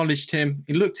acknowledged him.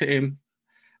 He looked at him,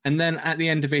 and then at the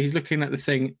end of it, he's looking at the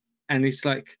thing, and he's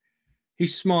like.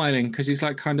 He's smiling because he's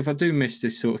like, kind of, I do miss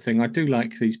this sort of thing. I do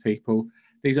like these people.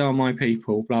 These are my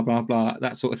people, blah, blah, blah,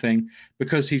 that sort of thing.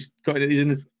 Because he's in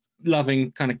a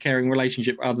loving, kind of caring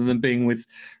relationship rather than being with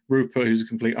Rupert, who's a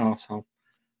complete arsehole.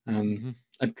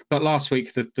 But last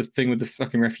week, the thing with the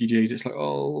fucking refugees, it's like,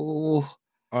 oh.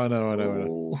 I know.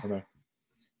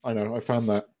 I found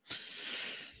that.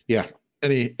 Yeah.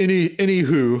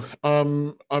 Anywho,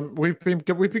 we've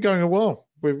been going a while.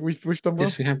 We've done well.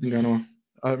 Yes, we have been going a while.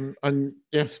 And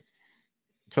yes,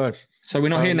 so we're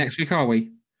not here next week, are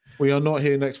we? We are not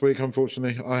here next week,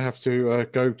 unfortunately. I have to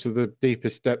go to the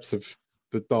deepest depths of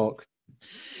the dark,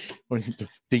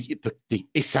 the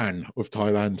Isan of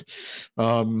Thailand.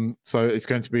 So it's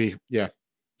going to be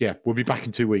we'll be back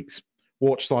in 2 weeks.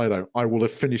 Watch Silo. I will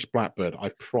have finished Blackbird. I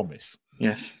promise.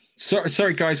 Yes.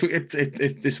 Sorry, guys.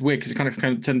 It's weird because it kind of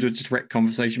turned into a direct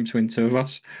conversation between the two of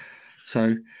us.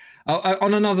 So,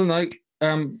 on another note,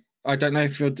 I don't know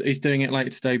if he's doing it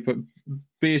later today, but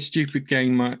Be a Stupid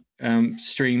Gamer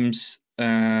streams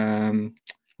Among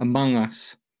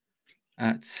Us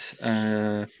at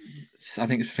I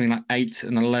think it's between like 8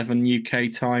 and 11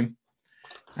 UK time,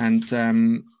 and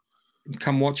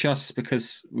come watch us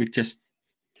because we just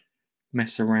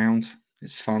mess around.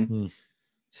 It's fun.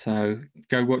 So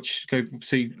go watch Be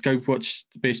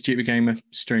a Stupid Gamer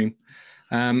stream.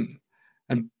 And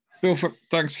Bill,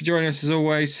 thanks for joining us as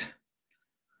always.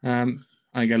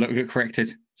 I get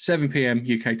corrected. 7 p.m.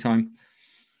 UK time.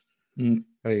 There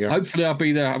you go. Hopefully I'll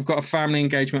be there. I've got a family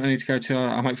engagement I need to go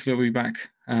to. Hopefully I'll be back.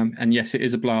 And yes, it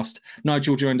is a blast.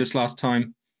 Nigel joined us last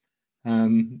time.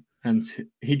 And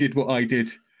he did what I did,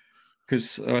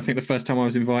 because I think the first time I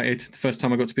was invited, the first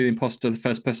time I got to be the imposter, the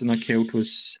first person I killed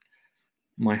was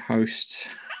my host.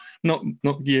 Not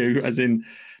you, as in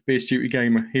be a stupid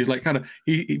gamer. He was like, kind of,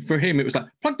 for him, it was like,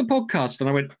 plug the podcast. And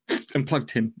I went and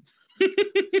plugged him.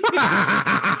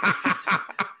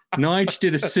 Nige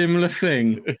did a similar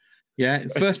thing. Yeah,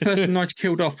 the first person Nige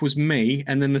killed off was me.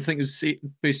 And then the thing was, be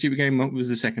a stupid gamer was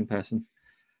the second person.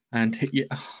 And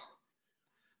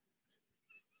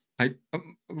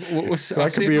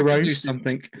that can be arranged.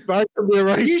 Something. That can be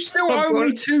arranged. You still owe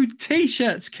me 2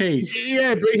 t-shirts, Keith.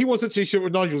 Yeah, but he wants a t-shirt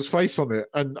with Nigel's face on it,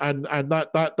 and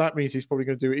that means he's probably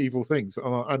going to do evil things.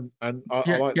 And I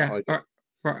like that.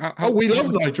 Right. We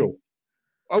love Nigel.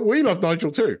 Oh, we love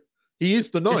Nigel too. He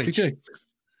is the Nige. Yes, we do.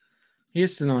 He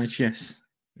is the Nige, yes.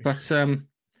 But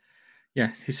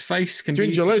his face can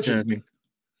be disturbing.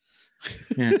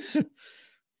 Yes.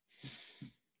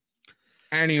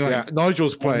 Anyway,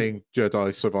 Nigel's playing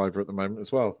Jedi Survivor at the moment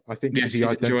as well. I think he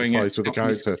identifies with the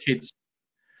character. Kids.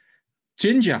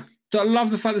 Ginger. I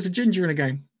love the fact there's a ginger in a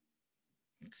game.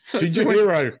 Ginger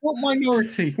hero. What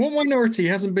minority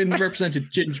hasn't been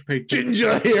represented? Ginger people.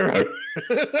 Ginger hero.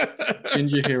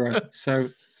 Ginger hero. So,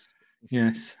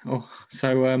 yes.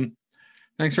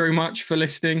 Thanks very much for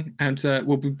listening, and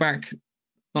we'll be back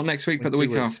not next week, but the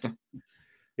week after.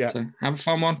 Yeah. So have a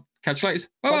fun one. Catch you later.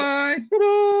 Bye-bye.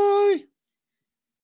 Bye-bye.